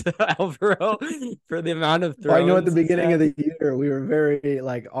out to Alvaro for the amount of Well, I know at the throw-ins he's beginning of had. the year we were very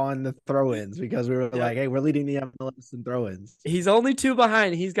like on the throw-ins because we were Yep. like, hey, we're leading the MLS in throw-ins. He's only 2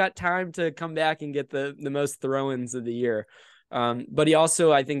 behind. He's got time to come back and get the most throw-ins of the year. But he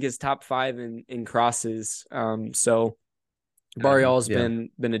also, I think, is top 5 in crosses. So Barrial's Yeah.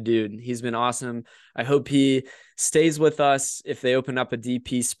 been a dude. He's been awesome. I hope he stays with us. If they open up a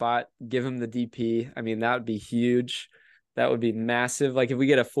DP spot, give him the DP. I mean, that would be huge. That would be massive. Like if we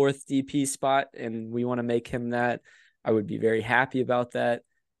get a 4th DP spot and we want to make him that, I would be very happy about that.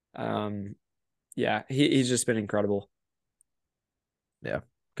 Yeah, he's just been incredible. Yeah.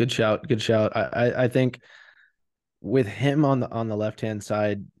 Good shout. Good shout. I think with him on the left-hand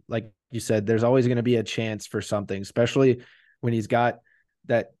side, like you said, there's always going to be a chance for something, especially when he's got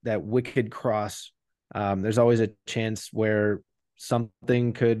that wicked cross. There's always a chance where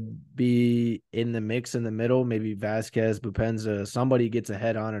something could be in the mix in the middle. Maybe Vasquez, Bupenza, somebody gets a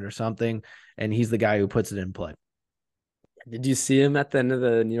head on it or something, and he's the guy who puts it in play. Did you see him at the end of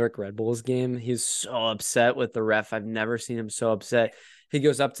the New York Red Bulls game? He's so upset with the ref. I've never seen him so upset. He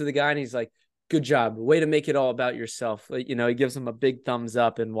goes up to the guy and he's like, "Good job. Way to make it all about yourself." Like, he gives him a big thumbs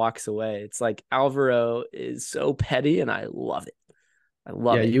up and walks away. It's like Alvaro is so petty and I love it. I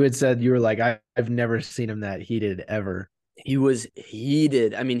love Yeah, it. you had said you were like, I've never seen him that heated ever. He was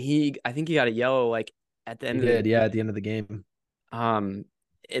heated. I mean, I think he got a yellow like at the He end of the did, yeah, game. at the end of the game.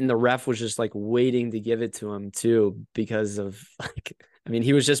 And the ref was just like waiting to give it to him too, because of like, I mean,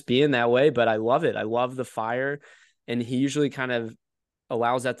 he was just being that way, but I love it. I love the fire. And he usually kind of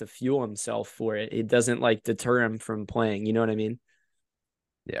allows that to fuel himself for it. It doesn't like deter him from playing. You know what I mean?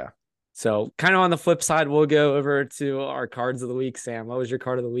 Yeah. So kind of on the flip side, we'll go over to our cards of the week. Sam, what was your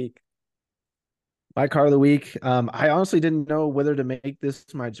card of the week? My card of the week. I honestly didn't know whether to make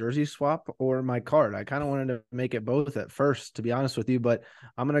this my jersey swap or my card. I kind of wanted to make it both at first, to be honest with you, but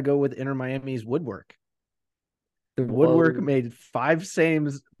I'm gonna go with Inter Miami's Woodwork. The Woodwork Whoa. made five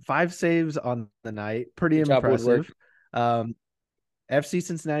saves on the night. Pretty Good job, Woodwork. impressive. FC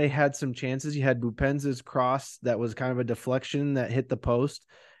Cincinnati had some chances. You had Bupenza's cross that was kind of a deflection that hit the post.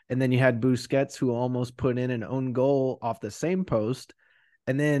 And then you had Busquets, who almost put in an own goal off the same post.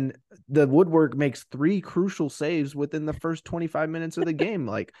 And then the Woodwork makes 3 crucial saves within the first 25 minutes of the game.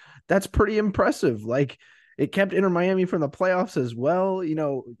 Like, that's pretty impressive. Like, it kept Inter Miami from the playoffs as well.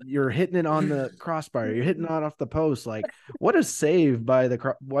 You're hitting it on the crossbar. You're hitting it off the post. Like, what a save by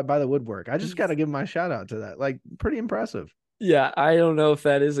the Woodwork. I just got to give my shout out to that. Like, pretty impressive. Yeah, I don't know if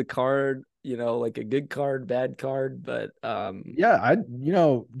that is a card, like a good card, bad card, but Yeah,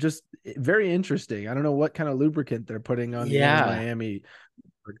 just very interesting. I don't know what kind of lubricant they're putting on the Inter yeah. Miami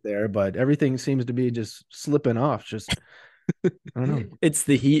there, but everything seems to be just slipping off. Just I don't know. It's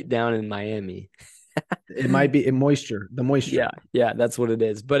the heat down in Miami. It might be moisture, the moisture. Yeah, that's what it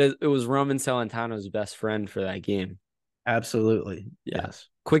is. But it was Roman Celentano's best friend for that game. Absolutely. Yeah. Yes.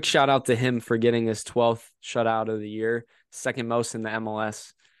 Quick shout out to him for getting his 12th shutout of the year, second most in the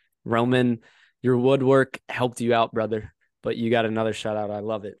MLS. Roman, your Woodwork helped you out, brother, but you got another shutout. I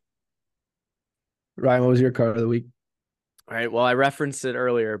love it. Ryan, what was your card of the week? All right. Well, I referenced it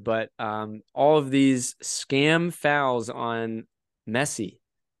earlier, but all of these scam fouls on Messi,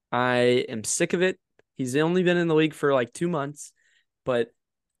 I am sick of it. He's only been in the league for like 2 months, but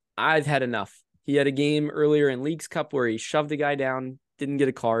I've had enough. He had a game earlier in Leagues Cup where he shoved a guy down, didn't get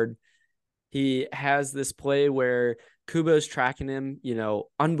a card. He has this play where Kubo's tracking him,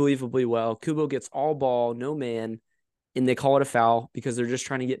 unbelievably well. Kubo gets all ball, no man, and they call it a foul because they're just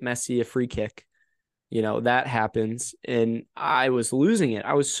trying to get Messi a free kick. That happens. And I was losing it.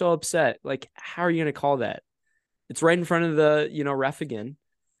 I was so upset. Like, how are you going to call that? It's right in front of the, ref again.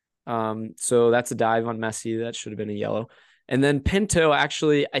 So that's a dive on Messi. That should have been a yellow. And then Pinto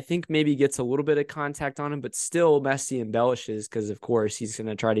actually, I think maybe gets a little bit of contact on him, but still Messi embellishes because, of course, he's going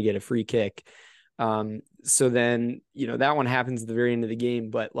to try to get a free kick. So then, that one happens at the very end of the game,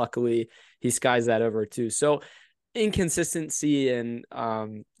 but luckily he skies that over too. So inconsistency and,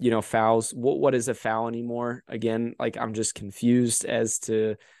 fouls. What is a foul anymore? Again, like I'm just confused as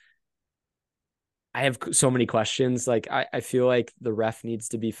to, I have so many questions. Like I feel like the ref needs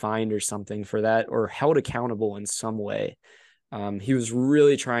to be fined or something for that or held accountable in some way. He was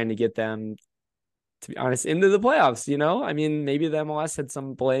really trying to get them, to be honest, into the playoffs, I mean, maybe the MLS had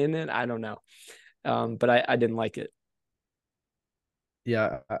some play in it. I don't know. But I didn't like it.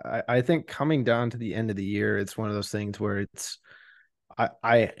 Yeah, I think coming down to the end of the year, it's one of those things where it's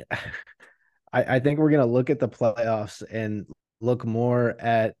I I think we're gonna look at the playoffs and look more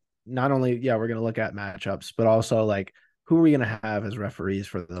at not only we're gonna look at matchups, but also like who are we going to have as referees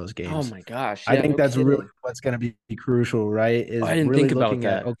for those Oh games? my gosh. I Yeah, think no that's really kidding. what's going to be crucial, right? Oh, Is I didn't really think about looking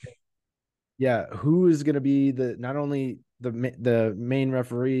at, that. okay, yeah, who is going to be the not only the main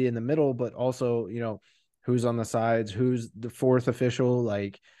referee in the middle, but also, who's on the sides, who's the fourth official.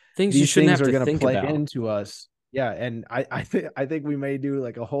 Like, Things you these shouldn't things have are to going to think play about. into us. Yeah, and I think we may do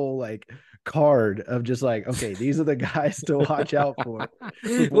like a whole like card of just like, okay, these are the guys to watch out for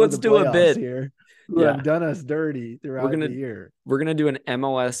before Let's the do a playoffs bit. here, who Yeah. have done us dirty We're throughout gonna the year. we're gonna do an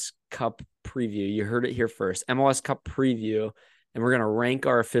MLS Cup preview. You heard it here first. MLS Cup preview, and we're gonna rank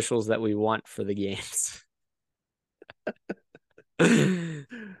our officials that we want for the games.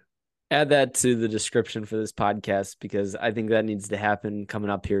 Add that to the description for this podcast because I think that needs to happen coming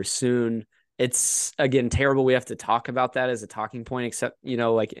up here soon. It's again terrible. We have to talk about that as a talking point, except,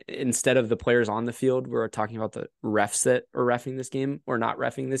 like instead of the players on the field, we're talking about the refs that are reffing this game or not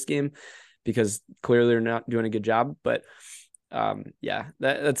reffing this game because clearly they're not doing a good job. But yeah,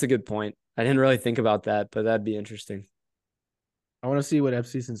 that's a good point. I didn't really think about that, but that'd be interesting. I want to see what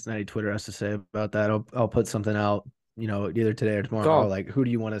FC Cincinnati Twitter has to say about that. I'll put something out, either today or tomorrow. Call. Like, who do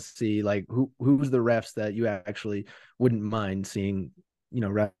you want to see? Like, who's the refs that you actually wouldn't mind seeing,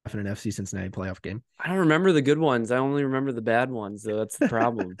 ref in an FC Cincinnati playoff game? I don't remember the good ones. I only remember the bad ones, though. That's the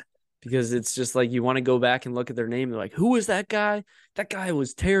problem. Because it's just like you want to go back and look at their name. They're like, who was that guy? That guy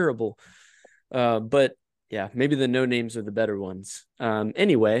was terrible. But yeah, maybe the no names are the better ones.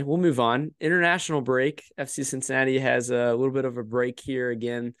 Anyway, we'll move on. International break. FC Cincinnati has a little bit of a break here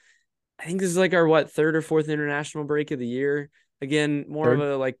again. I think this is like our third or fourth international break of the year. Again, more of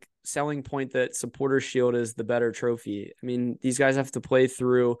Third. a like selling point that Supporter Shield is the better trophy. I mean, these guys have to play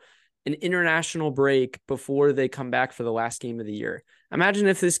through an international break before they come back for the last game of the year. Imagine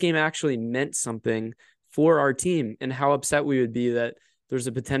if this game actually meant something for our team and how upset we would be that there's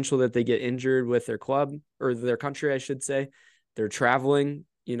a potential that they get injured with their club or their country, I should say. They're traveling,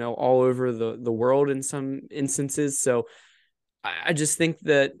 all over the world in some instances. So I just think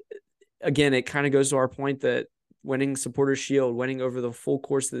that, again, it kind of goes to our point that winning Supporter Shield, winning over the full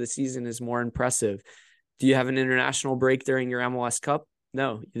course of the season is more impressive. Do you have an international break during your MLS Cup?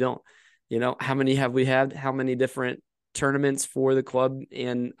 No, you don't. How many have we had? How many different tournaments for the club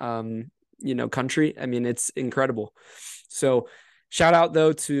and, country? I mean, it's incredible. So shout out,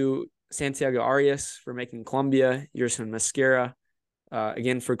 though, to Santiago Arias for making Colombia, Yerson Mosquera,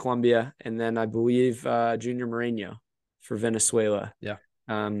 again for Colombia, and then I believe Junior Moreno for Venezuela. Yeah.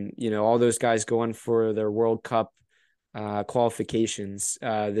 All those guys going for their World Cup qualifications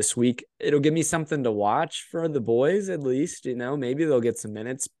this week. It'll give me something to watch for the boys, at least. Maybe they'll get some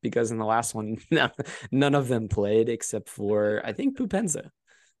minutes because in the last one, none of them played except for, I think, Pupenza.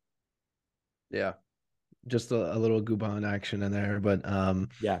 Yeah. Just a little Guban action in there. But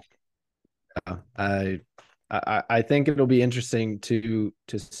yeah. I think it'll be interesting to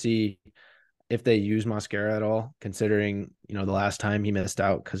see if they use Mosquera at all, considering, the last time he missed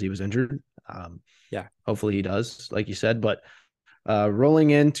out because he was injured. Yeah. Hopefully he does, like you said. But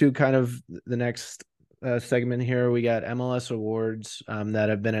rolling into kind of the next segment here, we got MLS awards that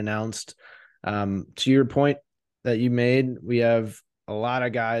have been announced. To your point that you made, we have a lot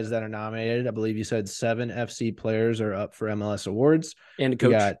of guys that are nominated. I believe you said 7 FC players are up for MLS awards. And a coach.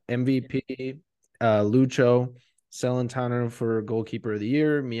 We got MVP, Lucho, Celentano for goalkeeper of the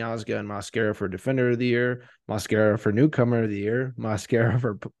year, Miazga and Mosquera for defender of the year, Mosquera for newcomer of the year, Mosquera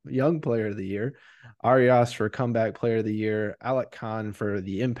for young player of the year, Arias for comeback player of the year, Alec Khan for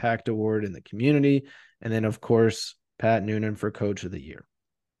the impact award in the community, and then of course Pat Noonan for coach of the year.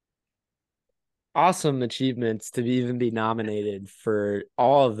 Awesome achievements to even be nominated for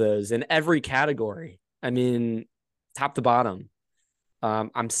all of those in every category. I mean, top to bottom.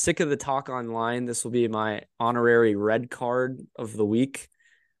 I'm sick of the talk online. This will be my honorary red card of the week.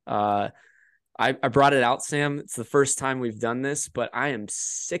 I brought it out, Sam. It's the first time we've done this, but I am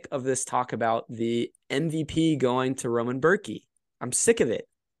sick of this talk about the MVP going to Roman Berkey. I'm sick of it.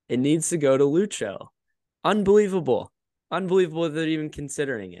 It needs to go to Lucho. Unbelievable. Unbelievable that they're even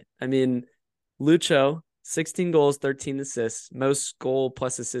considering it. I mean, Lucho, 16 goals, 13 assists, most goal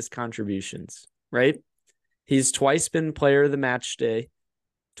plus assist contributions, right? He's twice been player of the match day,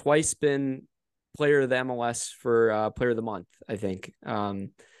 twice been player of the MLS for player of the month, I think.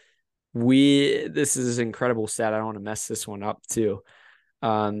 This is an incredible stat. I don't want to mess this one up too.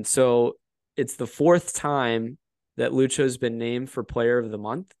 So it's the 4th time that Lucho's been named for player of the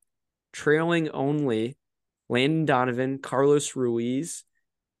month, trailing only Landon Donovan, Carlos Ruiz,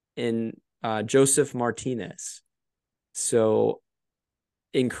 and Joseph Martinez. So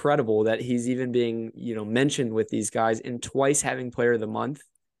incredible that he's even being, mentioned with these guys and twice having player of the month.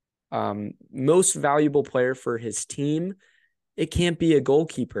 Most valuable player for his team, it can't be a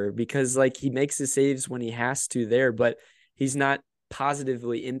goalkeeper because like he makes his saves when he has to there, but he's not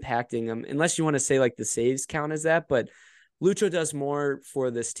positively impacting them unless you want to say like the saves count as that. But Lucho does more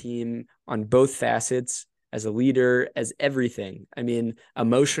for this team on both facets as a leader, as everything. I mean,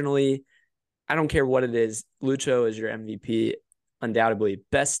 emotionally, I don't care what it is. Lucho is your MVP, undoubtedly.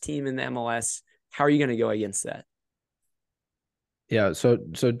 Best team in the MLS. How are you going to go against that? Yeah. So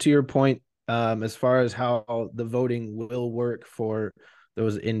to your point, as far as how the voting will work for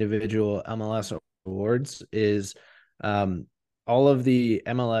those individual MLS awards is, all of the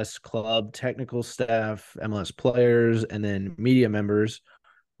MLS club technical staff, MLS players, and then media members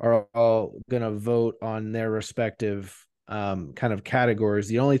are all going to vote on their respective kind of categories.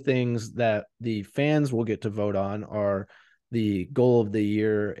 The only things that the fans will get to vote on are the goal of the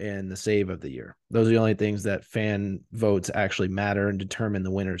year and the save of the year. Those are the only things that fan votes actually matter and determine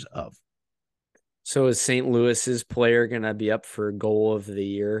the winners of. So is St. Louis's player going to be up for goal of the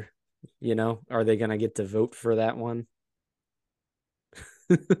year? You know, are they going to get to vote for that one?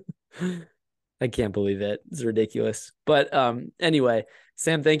 I can't believe it. It's ridiculous. But anyway,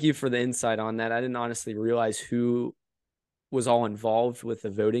 Sam, thank you for the insight on that. I didn't honestly realize who was all involved with the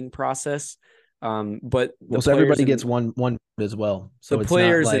voting process. But well, so everybody gets one as well. So the it's not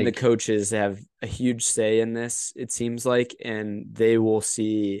players and the like coaches have a huge say in this, it seems like, and they will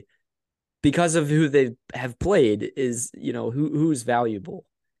see because of who they have played is, you know, who's valuable.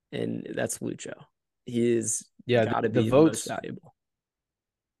 And that's Lucho. He is gotta the be the most votes, valuable.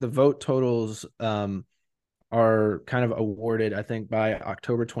 the vote totals are kind of awarded, I think, by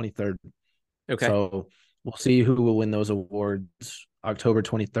October 23rd. Okay. So we'll see who will win those awards October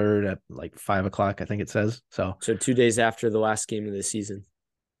 23rd at like 5 o'clock, I think it says. So 2 days after the last game of the season.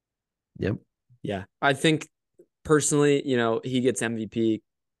 Yep. Yeah. I think personally, you know, he gets MVP.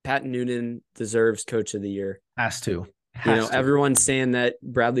 Pat Noonan deserves coach of the year. Has to. You know, everyone's saying that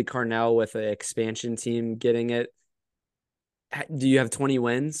Bradley Carnell with an expansion team getting it. Do you have 20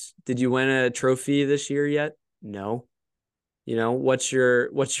 wins? Did you win a trophy this year yet? No. You know, what's your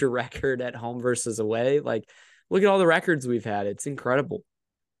record at home versus away? Like, look at all the records we've had. It's incredible.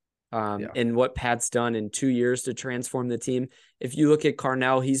 And what Pat's done in 2 years to transform the team. If you look at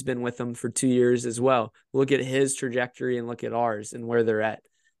Carnell, he's been with them for 2 years as well. Look at his trajectory and look at ours and where they're at.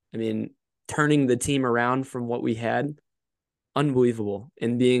 I mean, turning the team around from what we had, unbelievable.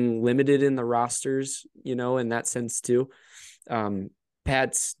 And being limited in the rosters, you know, in that sense too.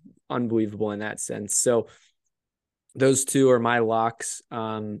 Pat's unbelievable in that sense. So those two are my locks.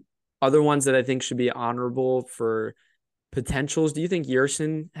 Other ones that I think should be honorable for potentials. Do you think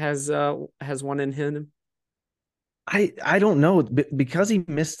Yerson has one in him? I don't know because he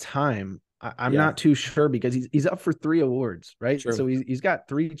missed time. I'm not too sure because he's up for 3 awards, right? True. So he's got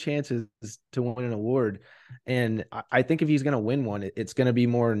 3 chances to win an award, and I think if he's going to win one, it's going to be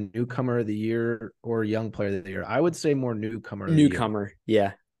more newcomer of the year or young player of the year. I would say more newcomer.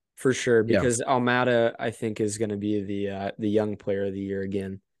 Yeah, for sure. Because Almada, I think, is going to be the young player of the year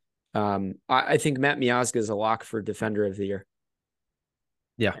again. I think Matt Miazga is a lock for defender of the year.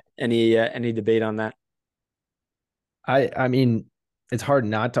 Yeah. Any debate on that? I mean, it's hard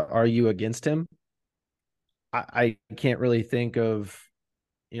not to argue against him. I can't really think of,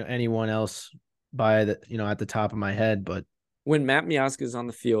 anyone else by the, at the top of my head, but when Matt Miazga is on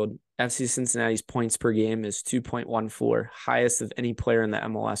the field, FC Cincinnati's points per game is 2.14, highest of any player in the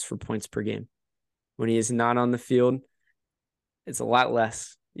MLS for points per game. When he is not on the field, it's a lot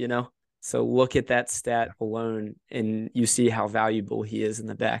less, you know? So look at that stat alone and you see how valuable he is in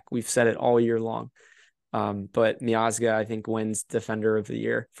the back. We've said it all year long. But Miazga, I think, wins defender of the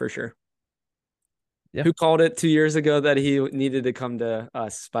year for sure. Yeah. Who called it 2 years ago that he needed to come to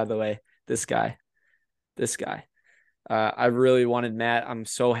us, by the way? This guy. I really wanted Matt. I'm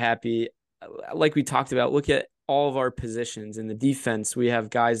so happy. Like we talked about, look at all of our positions in the defense. We have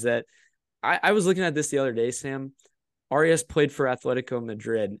guys that I was looking at this the other day, Sam. Arias played for Atletico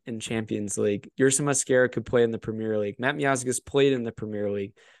Madrid in Champions League. Yerson Mosquera could play in the Premier League. Matt Miazga's played in the Premier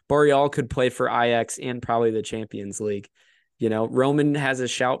League. Borreal could play for Ajax and probably the Champions League. You know, Roman has a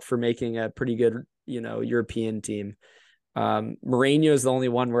shout for making a pretty good, European team. Mourinho is the only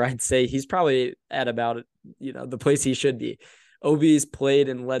one where I'd say he's probably at about, the place he should be. Obi's played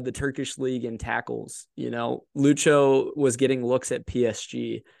and led the Turkish league in tackles. Lucho was getting looks at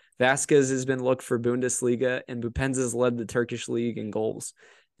PSG. Vasquez has been looked for Bundesliga, and Bupenza's led the Turkish league in goals.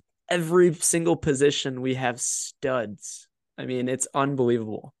 Every single position we have studs. I mean, it's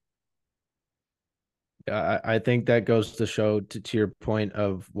unbelievable. I think that goes to show to your point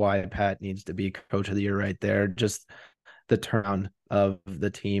of why Pat needs to be coach of the year right there. Just the turn of the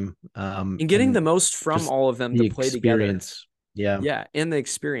team, And getting and the most from just all of them the to play together. experience. Yeah. Yeah, and the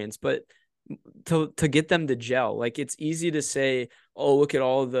experience, but to get them to gel. Like, it's easy to say, "Oh, look at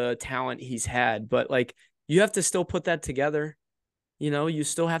all the talent he's had," but like, you have to still put that together. You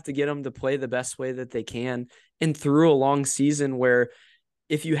still have to get them to play the best way that they can. And through a long season where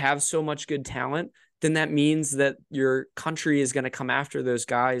if you have so much good talent, then that means that your country is going to come after those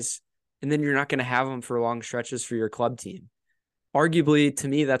guys, and then you're not going to have them for long stretches for your club team. Arguably, to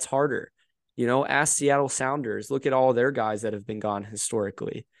me, that's harder. Ask Seattle Sounders. Look at all their guys that have been gone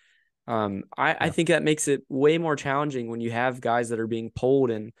historically. I Yeah. think that makes it way more challenging when you have guys that are being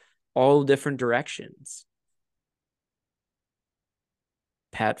pulled in all different directions.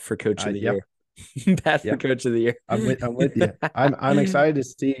 Pat for coach of the Yep. year. Pat for Yep. coach of the year. I'm with you. I'm excited to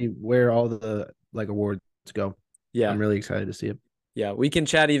see where all the like awards go. Yeah. I'm really excited to see it. Yeah, we can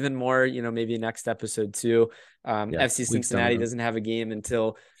chat even more, maybe next episode too. Yeah. FC Weeks down the Cincinnati road. doesn't have a game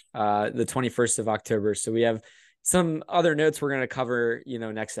until the 21st of October. So we have some other notes we're going to cover,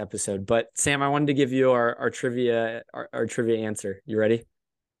 next episode. But Sam, I wanted to give you our trivia, our trivia answer. You ready?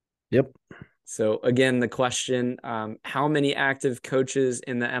 Yep. So again, the question, how many active coaches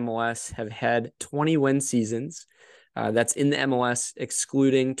in the MLS have had 20 win seasons? That's in the MLS,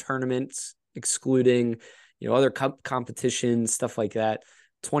 excluding tournaments, excluding, other cup competitions, stuff like that.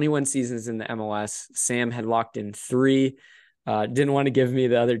 21 seasons in the MLS. Sam had locked in 3. Didn't want to give me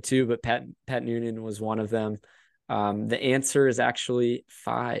the other 2, but Pat Noonan was one of them. The answer is actually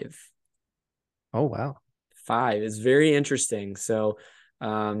 5. Oh, wow. 5 is very interesting. So,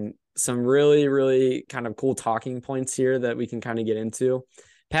 some really, really kind of cool talking points here that we can kind of get into.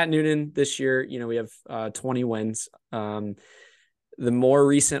 Pat Noonan this year, we have 20 wins. The more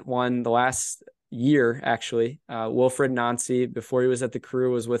recent one, the last year, actually, Wilfred Nancy, before he was at the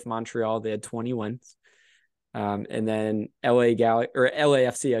Crew, was with Montreal. They had 20 wins. And then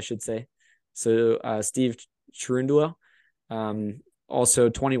LAFC, I should say. So Steve Cherundolo, also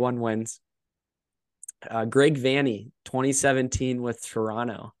 21 wins. Greg Vanney, 2017 with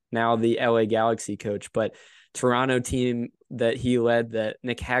Toronto, now the LA Galaxy coach, but Toronto team that he led that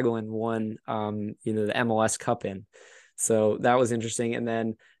Nick Hagelin won, the MLS Cup in. So that was interesting. And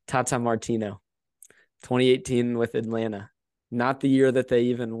then Tata Martino, 2018 with Atlanta, not the year that they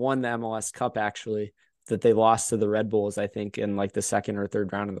even won the MLS Cup, actually, that they lost to the Red Bulls, I think, in like the second or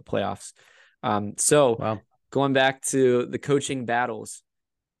third round of the playoffs. So Wow. Going back to the coaching battles,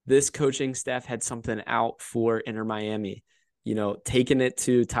 this coaching staff had something out for Inter Miami, taking it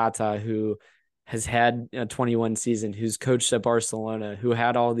to Tata, who has had a 21 season, who's coached at Barcelona, who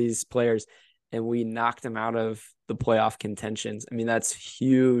had all these players, and we knocked them out of the playoff contentions. I mean, that's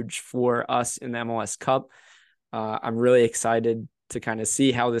huge for us in the MLS Cup. I'm really excited to kind of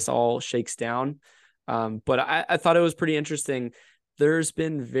see how this all shakes down. But I thought it was pretty interesting. There's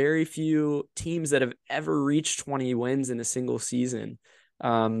been very few teams that have ever reached 20 wins in a single season.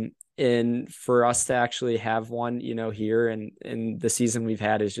 And for us to actually have one, here and the season we've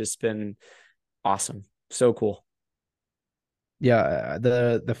had has just been awesome. So cool. Yeah,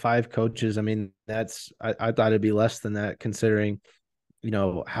 the 5 coaches. I mean, I thought it'd be less than that, considering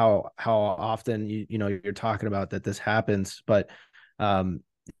how often you're talking about that this happens. But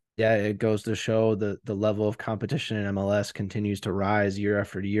yeah, it goes to show the level of competition in MLS continues to rise year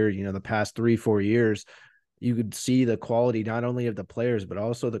after year. The past 3-4 years, you could see the quality not only of the players but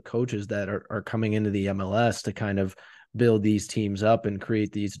also the coaches that are coming into the MLS to kind of build these teams up and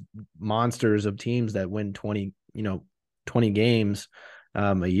create these monsters of teams that win 20 games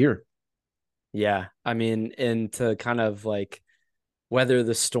a year. Yeah. I mean, and to kind of like weather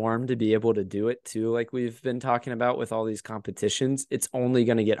the storm to be able to do it too, like we've been talking about with all these competitions, it's only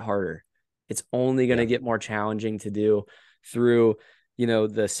going to get harder. It's only going to Yeah. get more challenging to do through,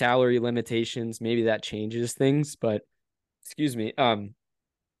 the salary limitations. Maybe that changes things, but excuse me.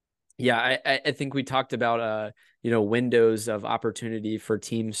 Yeah, I think we talked about windows of opportunity for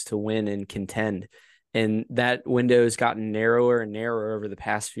teams to win and contend. And that window has gotten narrower and narrower over the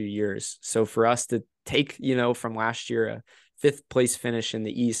past few years. So for us to take, from last year, a 5th place finish in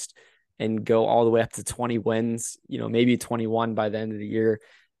the East and go all the way up to 20 wins, maybe 21 by the end of the year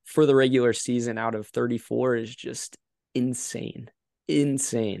for the regular season out of 34 is just insane.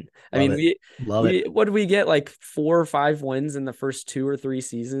 Insane. I Love mean, it. Love it. what did we get, like 4 or 5 wins in the first 2 or 3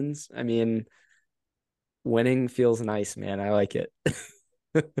 seasons? I mean, winning feels nice, man. I like it.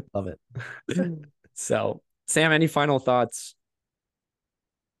 Love it. So, Sam, any final thoughts?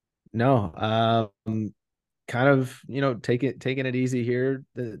 No, kind of, taking it easy here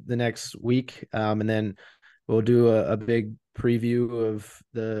the next week. And then we'll do a big preview of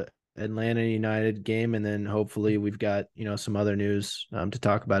the Atlanta United game, and then hopefully we've got, some other news to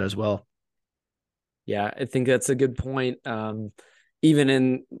talk about as well. Yeah, I think that's a good point. Even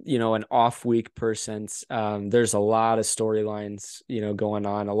in, an off week per sense, there's a lot of storylines, going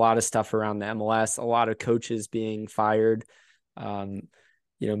on, a lot of stuff around the MLS, a lot of coaches being fired,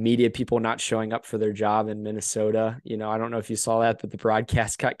 media people not showing up for their job in Minnesota. I don't know if you saw that, but the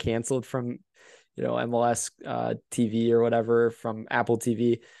broadcast got canceled from, MLS TV or whatever, from Apple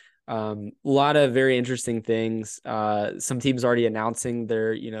TV. A lot of very interesting things. Some teams already announcing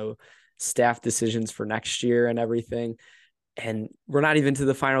their, staff decisions for next year and everything. And we're not even to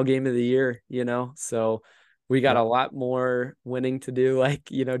the final game of the year, so we got a lot more winning to do. Like,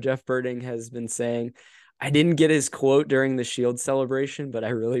 Jeff Birding has been saying. I didn't get his quote during the Shield celebration, but I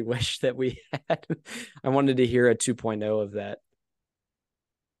really wish that we had. I wanted to hear a 2.0 of that.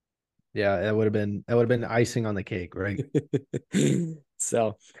 Yeah, that would have been icing on the cake, right? So,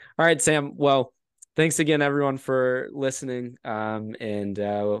 all right, Sam. Well, thanks again, everyone, for listening. And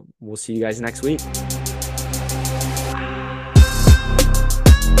we'll see you guys next week.